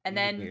year. And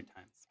then weird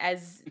times.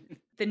 As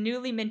the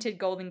newly minted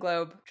Golden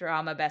Globe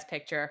drama Best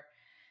Picture,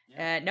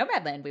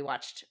 Nomadland we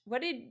watched.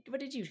 What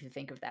did you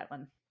think of that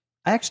one?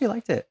 I actually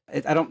liked it.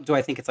 Do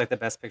I think it's like the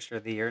best picture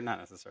of the year? Not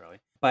necessarily.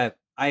 But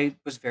I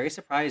was very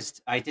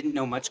surprised. I didn't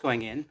know much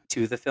going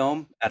into the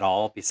film at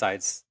all,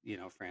 besides,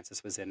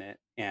 Frances was in it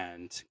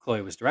and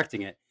Chloe was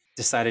directing it.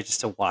 Decided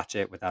just to watch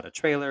it without a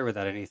trailer,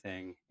 without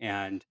anything.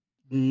 And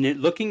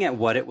looking at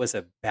what it was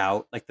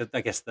about, like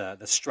the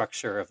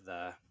structure of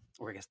the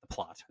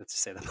plot, let's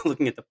just say that,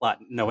 looking at the plot,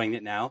 knowing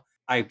it now,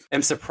 I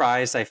am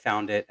surprised I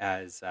found it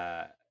as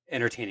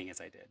entertaining as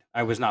I did.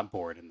 I was not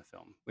bored in the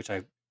film, which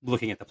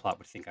looking at the plot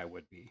would think I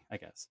would be, I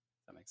guess.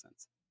 If that makes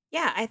sense.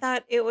 Yeah, I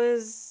thought it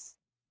was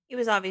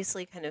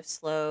obviously kind of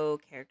slow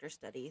character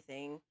study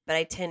thing, but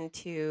I tend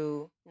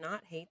to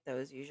not hate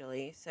those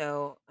usually.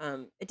 So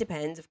it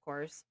depends, of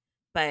course.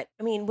 But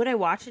I mean, would I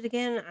watch it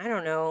again? I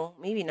don't know.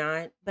 Maybe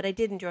not. But I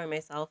did enjoy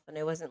myself and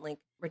I wasn't like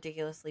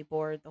ridiculously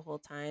bored the whole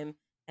time.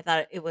 I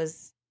thought it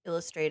was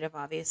illustrative,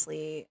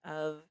 obviously,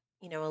 of,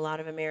 a lot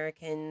of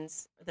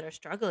Americans that are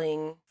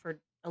struggling for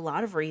a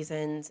lot of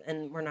reasons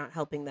and we're not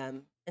helping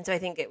them. And so I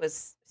think it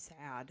was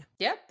sad.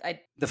 Yeah,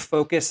 The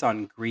focus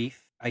on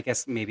grief, I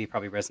guess maybe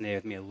probably resonated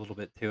with me a little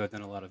bit too. I've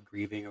done a lot of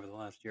grieving over the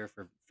last year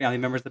for family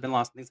members that have been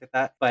lost and things like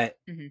that. But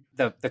Mhm.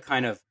 the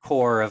kind of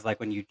core of like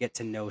when you get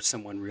to know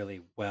someone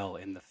really well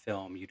in the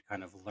film, you'd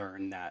kind of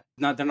learn that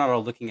they're not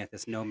all looking at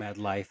this nomad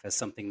life as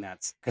something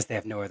that's because they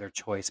have no other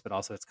choice, but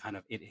also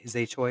it is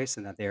a choice,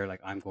 and that they're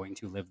like, I'm going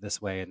to live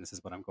this way and this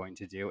is what I'm going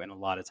to do. And a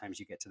lot of times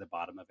you get to the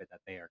bottom of it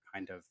that they are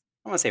kind of,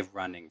 I don't want to say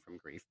running from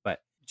grief,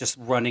 but just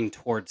running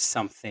towards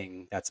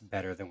something that's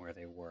better than where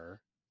they were.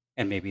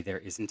 And maybe there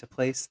isn't a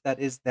place that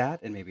is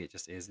that, and maybe it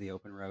just is the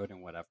open road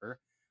and whatever.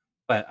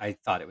 But I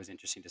thought it was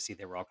interesting to see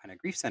they were all kind of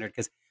grief centered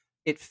because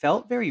it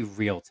felt very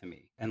real to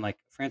me. And like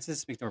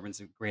Frances McDormand's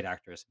a great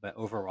actress, but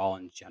overall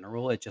in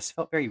general, it just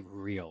felt very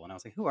real. And I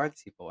was like, who are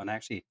these people? And I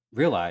actually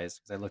realized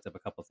because I looked up a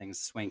couple of things,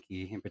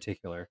 Swanky in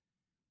particular.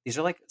 These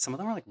are like some of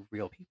them are like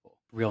real people,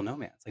 real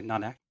nomads, like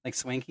not act like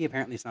Swanky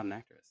apparently is not an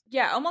actress.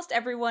 Yeah, almost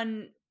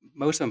everyone.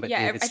 Most of them, but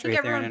Yeah, David I think Strathairn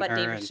everyone and but her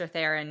David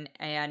Strathairn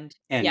and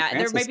and yeah,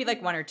 there may Frances. be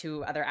like one or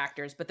two other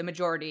actors, but the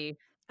majority.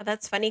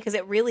 That's funny because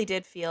it really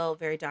did feel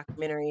very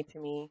documentary to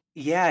me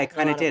Yeah, it in a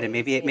kinda lot of did, and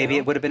ways, maybe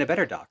it would have been a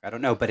better doc, I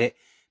don't know, but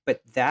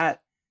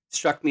that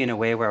struck me in a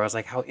way where I was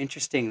like, "How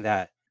interesting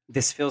that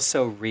this feels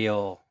so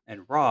real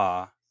and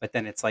raw," but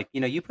then it's like,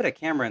 you put a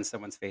camera in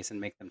someone's face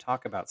and make them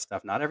talk about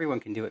stuff, not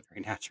everyone can do it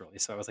very naturally,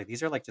 so I was like,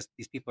 "These are like just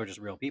these people are just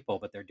real people,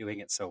 but they're doing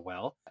it so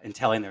well and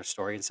telling their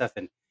story and stuff,"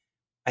 and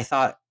I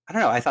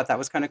don't know, I thought that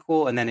was kinda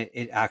cool, and then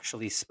it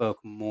actually spoke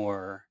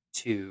more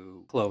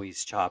to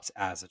Chloe's chops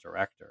as a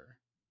director,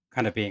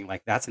 kind of being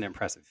like, "That's an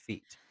impressive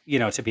feat,"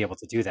 to be able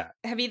to do that.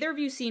 Have either of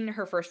you seen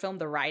her first film,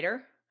 The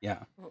Rider?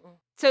 Yeah. Mm-mm.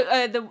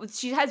 So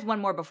she has one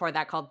more before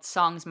that called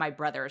Songs My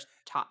Brothers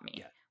Taught Me,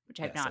 Yeah. which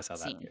I've Yes, I not saw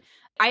that seen. too.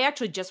 I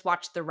actually just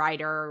watched The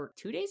Rider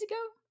 2 days ago.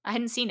 I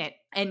hadn't seen it.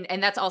 And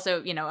that's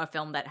also, a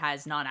film that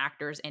has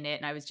non-actors in it.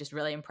 And I was just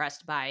really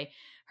impressed by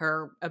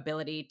her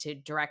ability to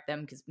direct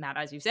them. Because Matt,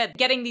 as you said,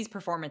 getting these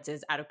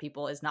performances out of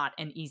people is not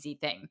an easy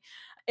thing.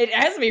 It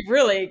has me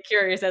really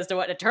curious as to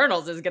what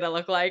Eternals is going to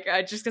look like.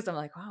 Just because I'm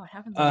like, wow, what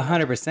happens in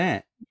Eternals?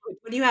 100%.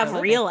 When you have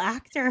real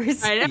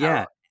actors. I know.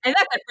 Yeah. And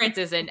that's that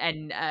Frances and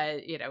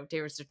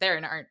David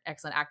Strathairn aren't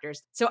excellent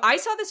actors. So I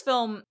saw this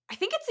film. I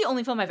think it's the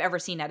only film I've ever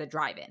seen at a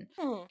drive-in.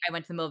 I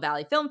went to the Mill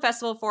Valley Film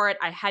Festival for it.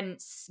 I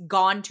hadn't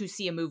gone to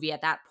see a movie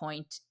at that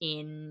point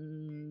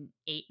in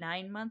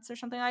 8-9 months or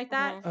something like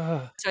that.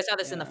 So I saw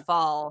this in the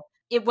fall.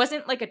 It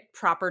wasn't like a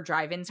proper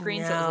drive-in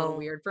screen, so it was a little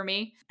weird for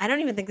me. I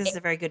don't even think this is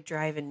a very good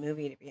drive-in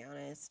movie, to be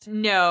honest.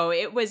 No, but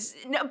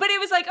it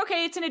was like,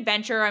 okay, it's an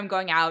adventure. I'm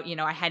going out.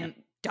 I hadn't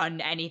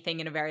done anything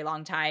in a very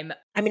long time.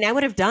 I mean, I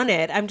would have done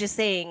it. I'm just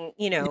saying,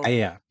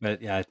 Yeah,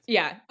 but yeah.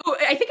 Yeah. Oh,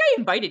 I think I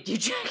invited you,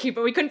 Jackie,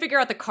 but we couldn't figure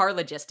out the car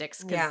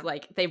logistics because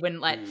they wouldn't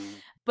let.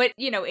 But,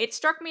 it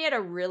struck me at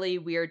a really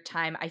weird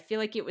time. I feel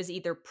like it was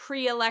either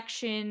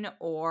pre-election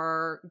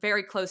or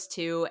very close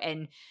to,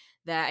 and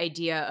the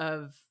idea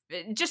of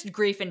just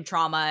grief and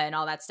trauma and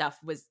all that stuff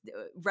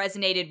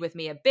resonated with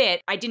me a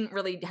bit. I didn't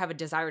really have a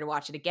desire to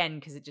watch it again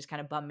because it just kind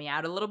of bummed me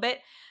out a little bit.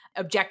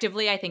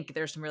 Objectively, I think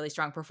there's some really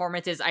strong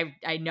performances.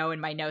 I know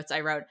in my notes I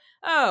wrote,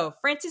 oh,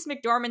 Frances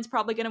McDormand's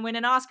probably going to win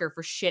an Oscar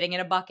for shitting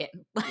in a bucket.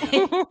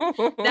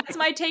 That's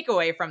my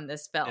takeaway from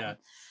this film. Yeah.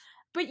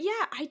 But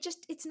yeah, I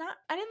didn't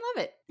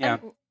love it. Yeah.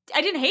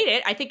 I didn't hate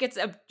it. I think it's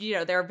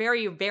there are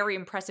very, very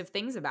impressive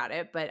things about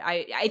it, but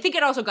I think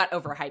it also got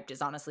overhyped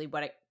is honestly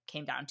what it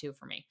came down to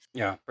for me.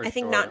 Yeah, I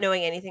think not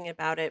knowing anything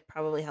about it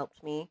probably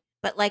helped me.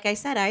 But like I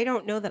said, I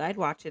don't know that I'd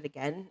watch it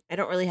again. I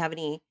don't really have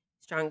any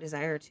strong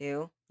desire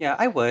to. Yeah,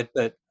 I would,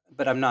 but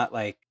I'm not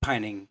like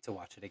pining to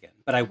watch it again.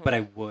 But I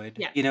would.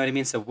 Yeah. You know what I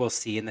mean? So we'll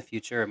see in the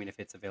future. I mean, if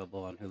it's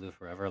available on Hulu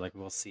forever, like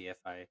we'll see if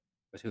I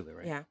was Hulu,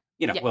 right? Yeah.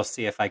 We'll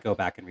see if I go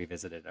back and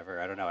revisit it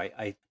ever. I don't know.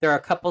 I there are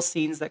a couple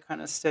scenes that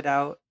kind of stood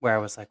out where I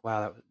was like,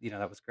 wow, that was,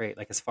 that was great.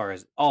 Like as far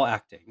as all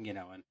acting,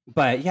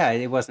 but yeah,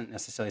 it wasn't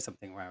necessarily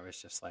something where I was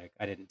just like,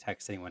 I didn't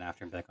text anyone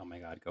after and be like, oh my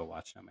God, go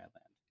watch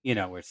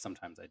Nomadland. Where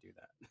sometimes I do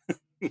that.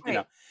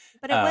 Right.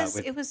 But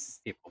it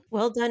was people.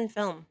 Well done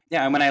film.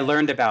 Yeah, and when I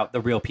learned about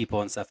the real people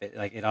and stuff,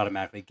 it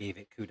automatically gave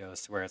it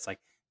kudos to where it's like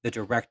the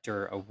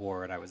director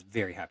award I was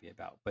very happy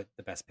about, but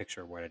the best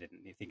picture award I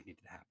didn't think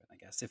needed to happen, I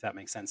guess, if that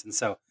makes sense. And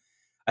so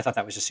I thought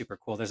that was just super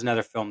cool. There's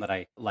another film that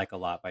I like a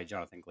lot by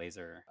Jonathan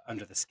Glazer,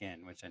 Under the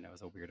Skin, which I know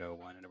is a weirdo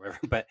one and whatever,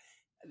 but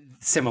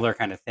similar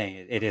kind of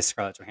thing. It is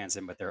Scarlett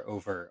Johansson, but they're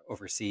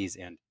overseas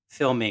and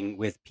filming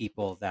with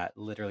people that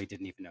literally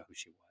didn't even know who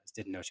she was,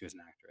 didn't know she was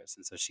an actress.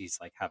 And so she's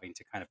like having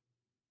to kind of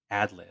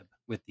ad lib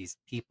with these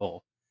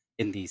people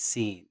in these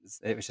scenes.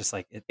 It was just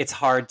like, it's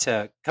hard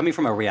to, coming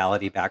from a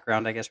reality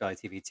background, I guess,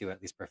 reality TV too,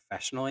 at least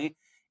professionally,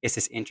 it's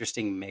this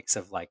interesting mix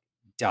of like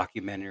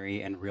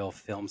documentary and real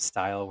film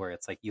style where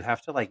it's like, you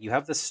have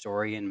the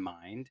story in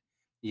mind,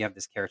 you have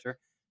this character,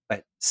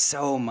 but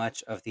so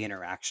much of the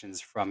interactions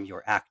from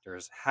your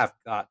actors have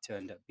got to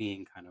end up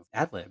being kind of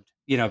ad-libbed,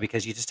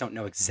 because you just don't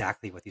know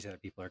exactly what these other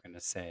people are going to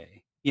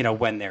say,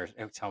 when they're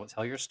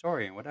tell your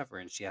story and whatever,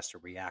 and she has to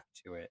react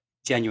to it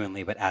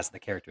genuinely, but as the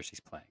character she's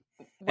playing.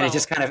 And it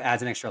just kind of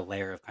adds an extra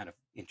layer of kind of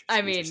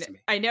interest to me.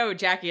 I know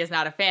Jackie is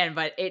not a fan,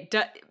 but it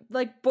does,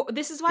 like,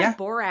 this is why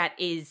Borat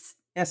is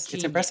Yes,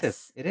 it's impressive.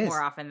 It is.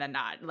 More often than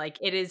not. Like,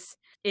 it's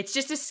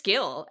just a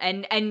skill.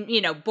 And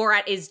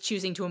Borat is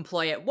choosing to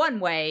employ it one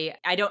way.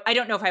 I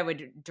don't know if I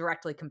would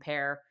directly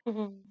compare,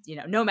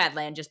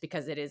 Nomadland, just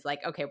because it is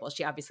like, okay, well,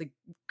 she obviously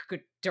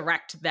could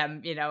direct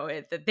them,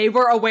 that they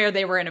were aware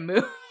they were in a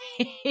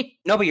movie.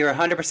 No, but you're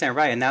 100%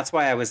 right. And that's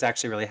why I was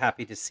actually really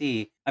happy to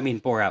see,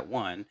 Borat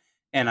won.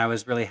 And I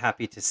was really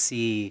happy to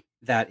see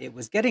that it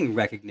was getting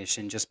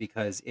recognition, just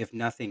because, if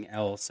nothing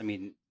else, on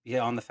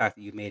the fact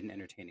that you made an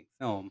entertaining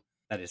film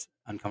that is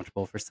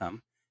uncomfortable for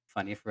some,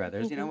 funny for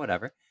others,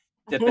 whatever.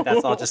 But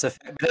that's all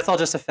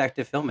just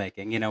effective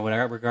filmmaking,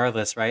 whatever,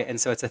 regardless, right? And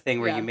so it's a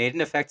thing where you made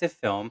an effective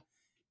film,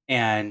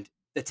 and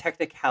the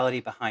technicality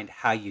behind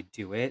how you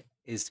do it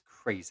is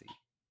crazy.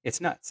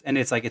 It's nuts, and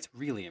it's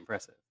really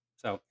impressive.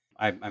 So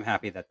I'm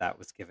happy that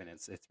was given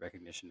its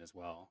recognition as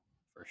well,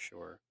 for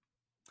sure.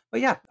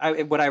 But yeah,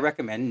 would I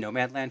recommend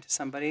Nomadland to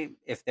somebody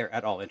if they're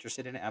at all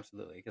interested in it?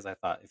 Absolutely, because I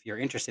thought if you're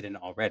interested in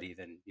it already,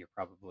 then you're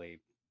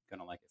probably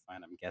gonna like it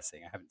fine. I'm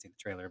guessing. I haven't seen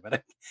the trailer, but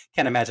I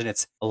can't imagine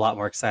it's a lot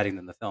more exciting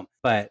than the film.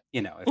 But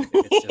if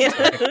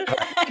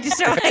it's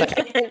just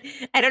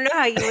I don't know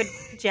how you would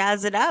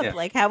jazz it up.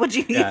 Like, how would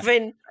you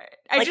even?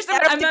 I'm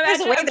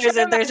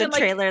imagining there's a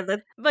trailer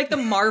that, like, the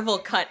Marvel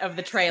cut of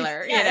the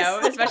trailer,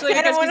 especially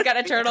because he's got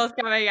Eternals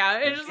coming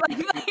out. It's just like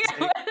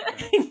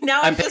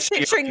now I'm just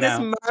picturing this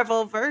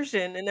Marvel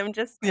version, and I'm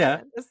just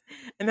I'm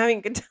having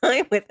a good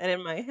time with it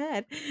in my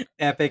head.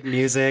 Epic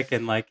music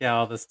and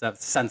all the stuff,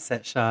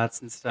 sunset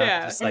shots and stuff,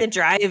 just and the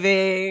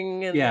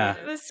driving, and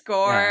the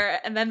score,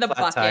 and then the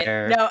bucket.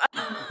 Tire, no,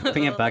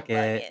 flipping a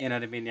bucket. You know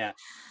what I mean? Yeah.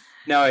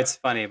 No, it's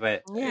funny,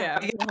 but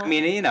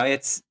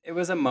it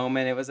was a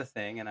moment, it was a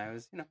thing, and I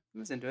was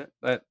into it,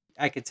 but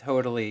I could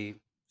totally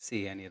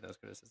see any of those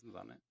criticisms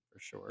on it, for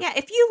sure. Yeah,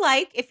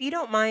 if you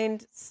don't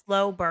mind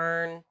slow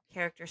burn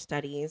character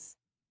studies.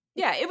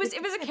 Yeah, it was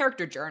a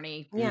character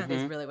journey. Yeah,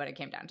 is really what it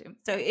came down to.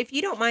 So if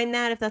you don't mind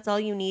that, if that's all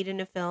you need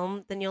in a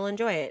film, then you'll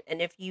enjoy it.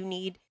 And if you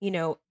need,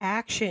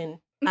 action,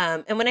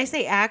 and when I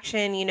say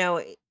action,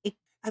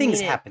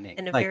 things happening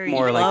in a like very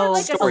more low,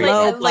 like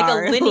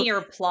a linear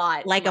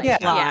plot, like a plot.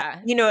 Yeah.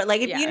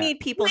 If you need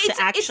people to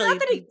actually, it's not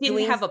that it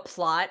didn't have a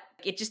plot;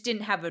 it just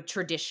didn't have a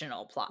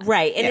traditional plot,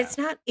 right? And it's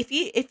not if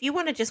you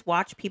want to just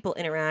watch people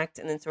interact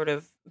and then sort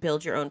of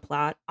build your own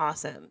plot.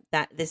 Awesome,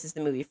 this is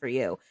the movie for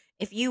you.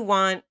 If you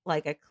want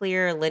like a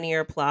clear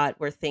linear plot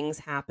where things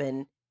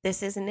happen,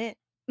 this isn't it.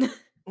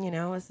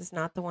 This is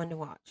not the one to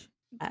watch.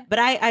 But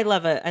I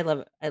love a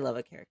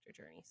character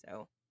journey,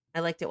 so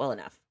I liked it well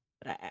enough.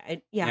 But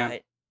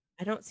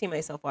I don't see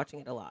myself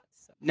watching it a lot.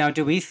 So. Now,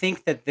 do we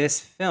think that this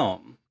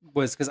film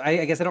was, because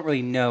I guess I don't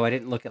really know. I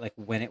didn't look at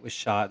when it was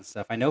shot and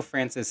stuff. I know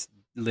Francis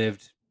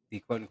lived the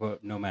quote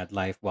unquote nomad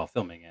life while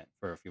filming it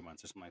for a few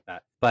months or something like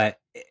that. But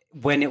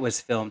when it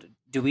was filmed,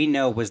 do we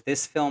know, was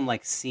this film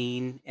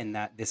seen in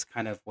that this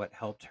kind of what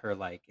helped her,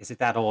 is it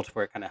that old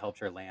where it kind of helped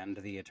her land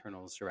the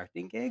Eternals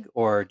directing gig?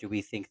 Or do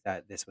we think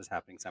that this was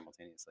happening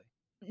simultaneously?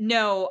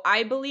 No,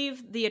 I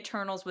believe the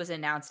Eternals was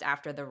announced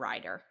after The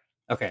Rider.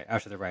 Okay,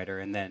 after The Rider,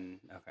 and then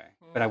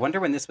but I wonder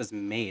when this was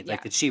made.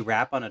 Did she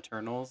wrap on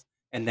Eternals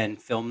and then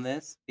film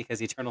this,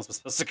 because Eternals was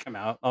supposed to come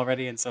out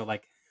already, and so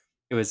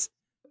it was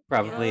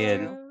probably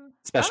in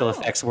special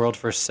effects world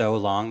for so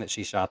long that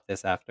she shot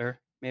this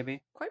after,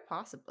 maybe. Quite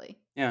possibly.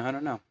 Yeah, I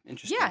don't know.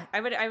 Interesting. Yeah, I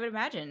would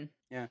imagine.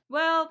 Yeah.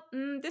 Well,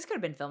 this could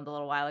have been filmed a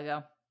little while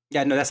ago.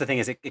 Yeah, no, that's the thing,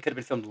 is it could have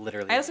been filmed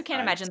literally. I also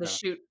can't imagine the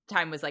shoot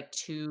time was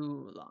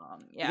too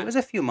long. Yeah, it was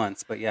a few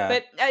months, but yeah.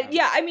 But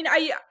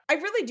I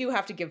really do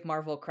have to give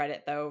Marvel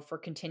credit though for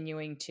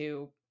continuing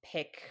to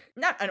pick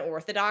not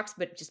unorthodox,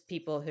 but just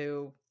people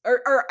who,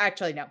 or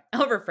actually no,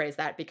 I'll rephrase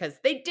that, because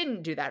they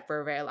didn't do that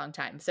for a very long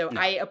time. So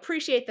I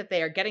appreciate that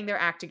they are getting their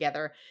act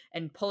together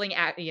and pulling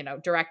at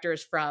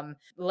directors from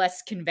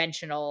less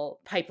conventional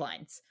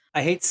pipelines.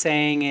 I hate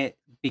saying it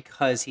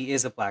because he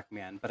is a black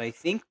man, but I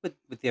think with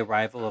the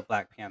arrival of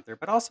Black Panther,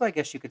 but also I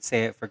guess you could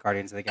say it for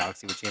Guardians of the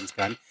Galaxy with James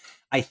Gunn,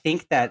 I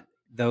think that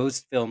those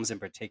films in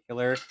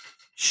particular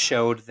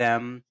showed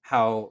them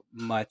how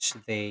much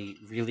they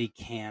really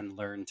can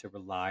learn to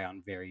rely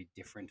on very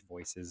different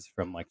voices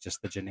from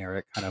just the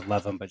generic kind of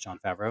love him but Jon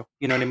Favreau,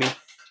 you know what I mean,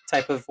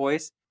 type of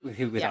voice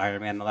with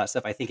Iron Man and all that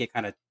stuff. I think it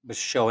kind of was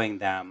showing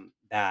them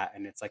that,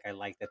 and it's I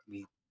like that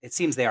it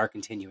seems they are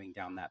continuing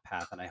down that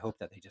path, and I hope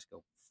that they just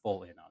go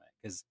full in on it,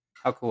 because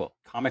how cool.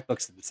 Comic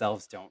books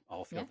themselves don't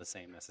all feel the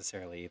same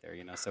necessarily either,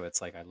 so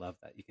it's I love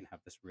that you can have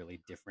this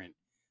really different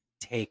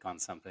take on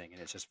something,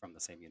 and it's just from the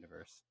same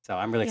universe. So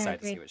I'm really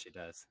excited to see what she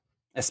does,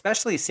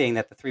 especially seeing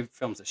that the 3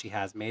 films that she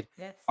has made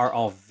are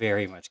all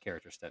very much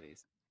character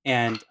studies.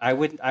 And I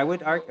would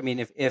argue. I mean,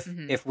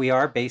 Mhm. if we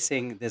are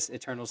basing this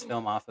Eternals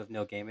film off of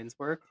Neil Gaiman's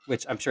work,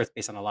 which I'm sure it's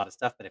based on a lot of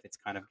stuff, but if it's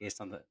kind of based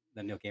on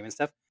the Neil Gaiman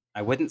stuff,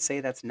 I wouldn't say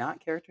that's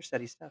not character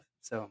study stuff.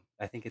 So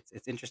I think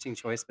it's interesting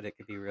choice, but it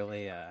could be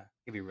really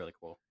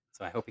cool.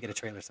 So I hope we get a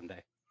trailer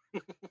someday.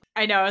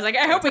 I know. I was like,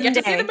 I Yeah. hope we get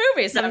to see the Someday.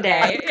 movie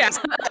someday. Yeah.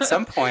 At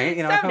some point,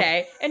 I hope.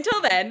 Someday.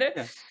 Until then.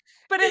 Yeah.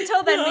 But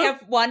until then, we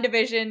have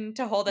WandaVision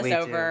to hold us We do.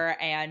 over,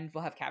 and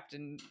we'll have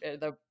Captain,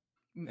 the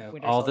Yeah,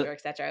 Winter all Soldier, the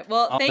etc.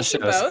 Well, all the thank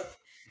you shows. both.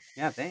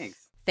 Yeah,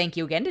 thanks. Thank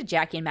you again to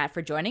Jackie and Matt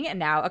for joining. And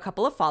now a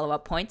couple of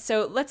follow-up points.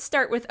 So let's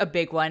start with a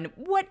big one.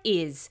 What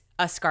is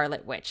a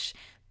Scarlet Witch?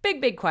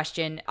 Big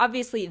question.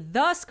 Obviously,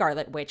 the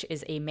Scarlet Witch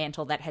is a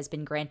mantle that has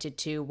been granted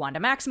to Wanda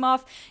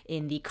Maximoff,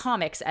 in the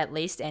comics at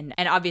least, and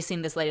obviously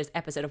in this latest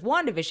episode of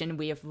WandaVision,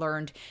 we have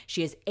learned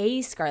she is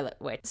a Scarlet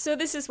Witch. So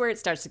this is where it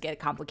starts to get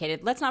complicated.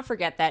 Let's not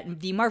forget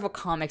that the Marvel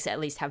comics at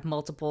least have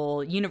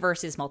multiple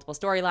universes, multiple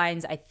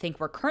storylines. I think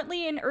we're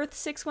currently in Earth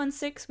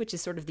 616, which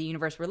is sort of the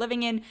universe we're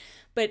living in.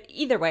 But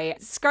either way,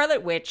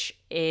 Scarlet Witch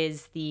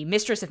is the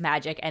mistress of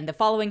magic, and the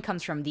following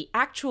comes from the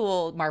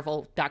actual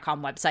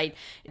Marvel.com website.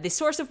 The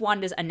source of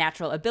Wanda's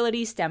unnatural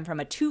abilities stem from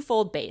a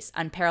twofold base: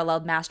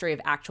 unparalleled mastery of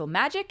actual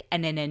magic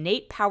and an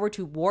innate power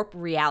to warp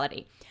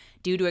reality.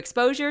 Due to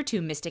exposure to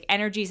mystic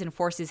energies and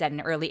forces at an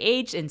early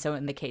age, and so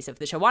in the case of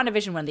the show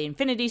WandaVision, one of the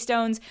Infinity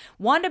Stones,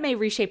 Wanda may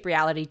reshape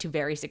reality to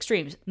various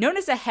extremes. Known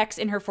as a Hex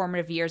in her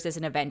formative years as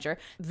an Avenger,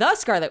 the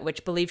Scarlet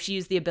Witch believes she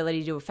used the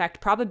ability to affect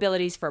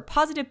probabilities for a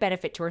positive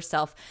benefit to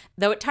herself,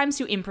 though at times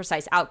to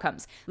imprecise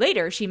outcomes.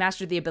 Later, she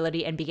mastered the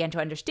ability and began to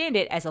understand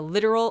it as a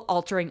literal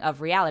altering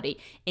of reality.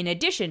 In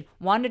addition,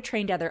 Wanda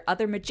trained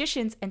other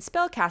magicians and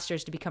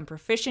spellcasters to become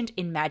proficient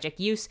in magic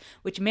use,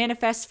 which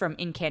manifests from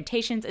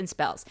incantations and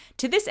spells.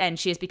 To this end,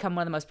 she has become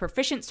one of the most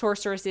proficient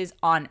sorceresses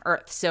on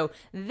Earth. So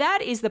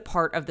that is the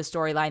part of the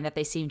storyline that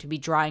they seem to be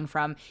drawing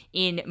from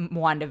in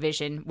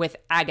WandaVision with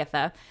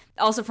Agatha.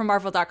 Also from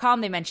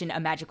Marvel.com, they mention a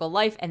magical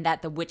life, and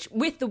that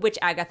with the witch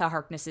Agatha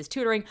Harkness's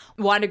tutoring,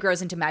 Wanda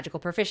grows into magical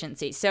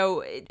proficiency.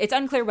 So it's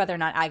unclear whether or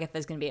not Agatha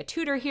is going to be a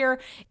tutor here.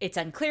 It's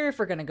unclear if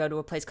we're going to go to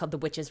a place called the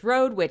Witch's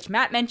Road, which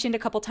Matt mentioned a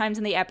couple times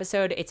in the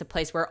episode. It's a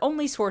place where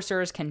only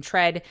sorcerers can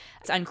tread.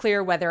 It's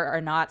unclear whether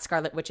or not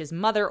Scarlet Witch's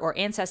mother or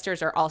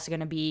ancestors are also going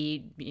to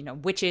be,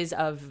 witches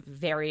of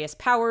various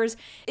powers.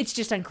 It's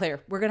just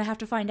unclear. We're going to have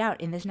to find out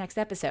in this next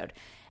episode.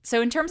 So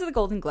in terms of the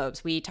Golden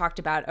Globes, we talked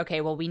about,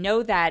 we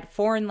know that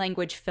foreign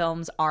language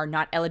films are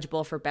not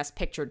eligible for Best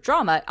Picture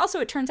Drama.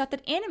 Also, it turns out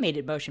that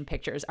animated motion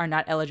pictures are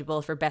not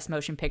eligible for Best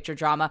Motion Picture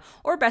Drama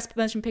or Best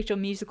Motion Picture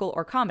Musical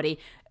or Comedy,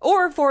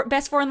 or for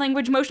Best Foreign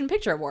Language Motion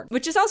Picture Award,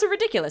 which is also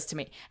ridiculous to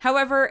me.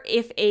 However,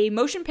 if a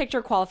motion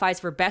picture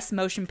qualifies for Best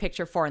Motion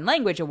Picture Foreign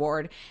Language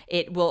Award,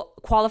 it will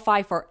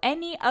qualify for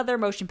any other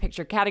motion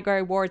picture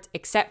category awards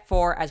except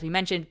for, as we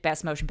mentioned,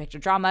 Best Motion Picture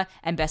Drama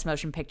and Best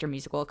Motion Picture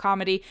Musical or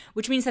Comedy,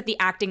 which means that the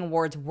acting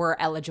awards were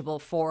eligible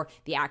for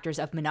the actors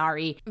of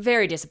Minari.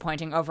 Very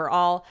disappointing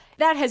overall.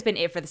 That has been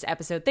it for this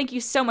episode. Thank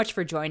you so much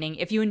for joining.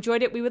 If you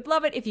enjoyed it, we would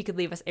love it if you could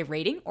leave us a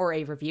rating or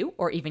a review,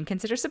 or even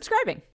consider subscribing.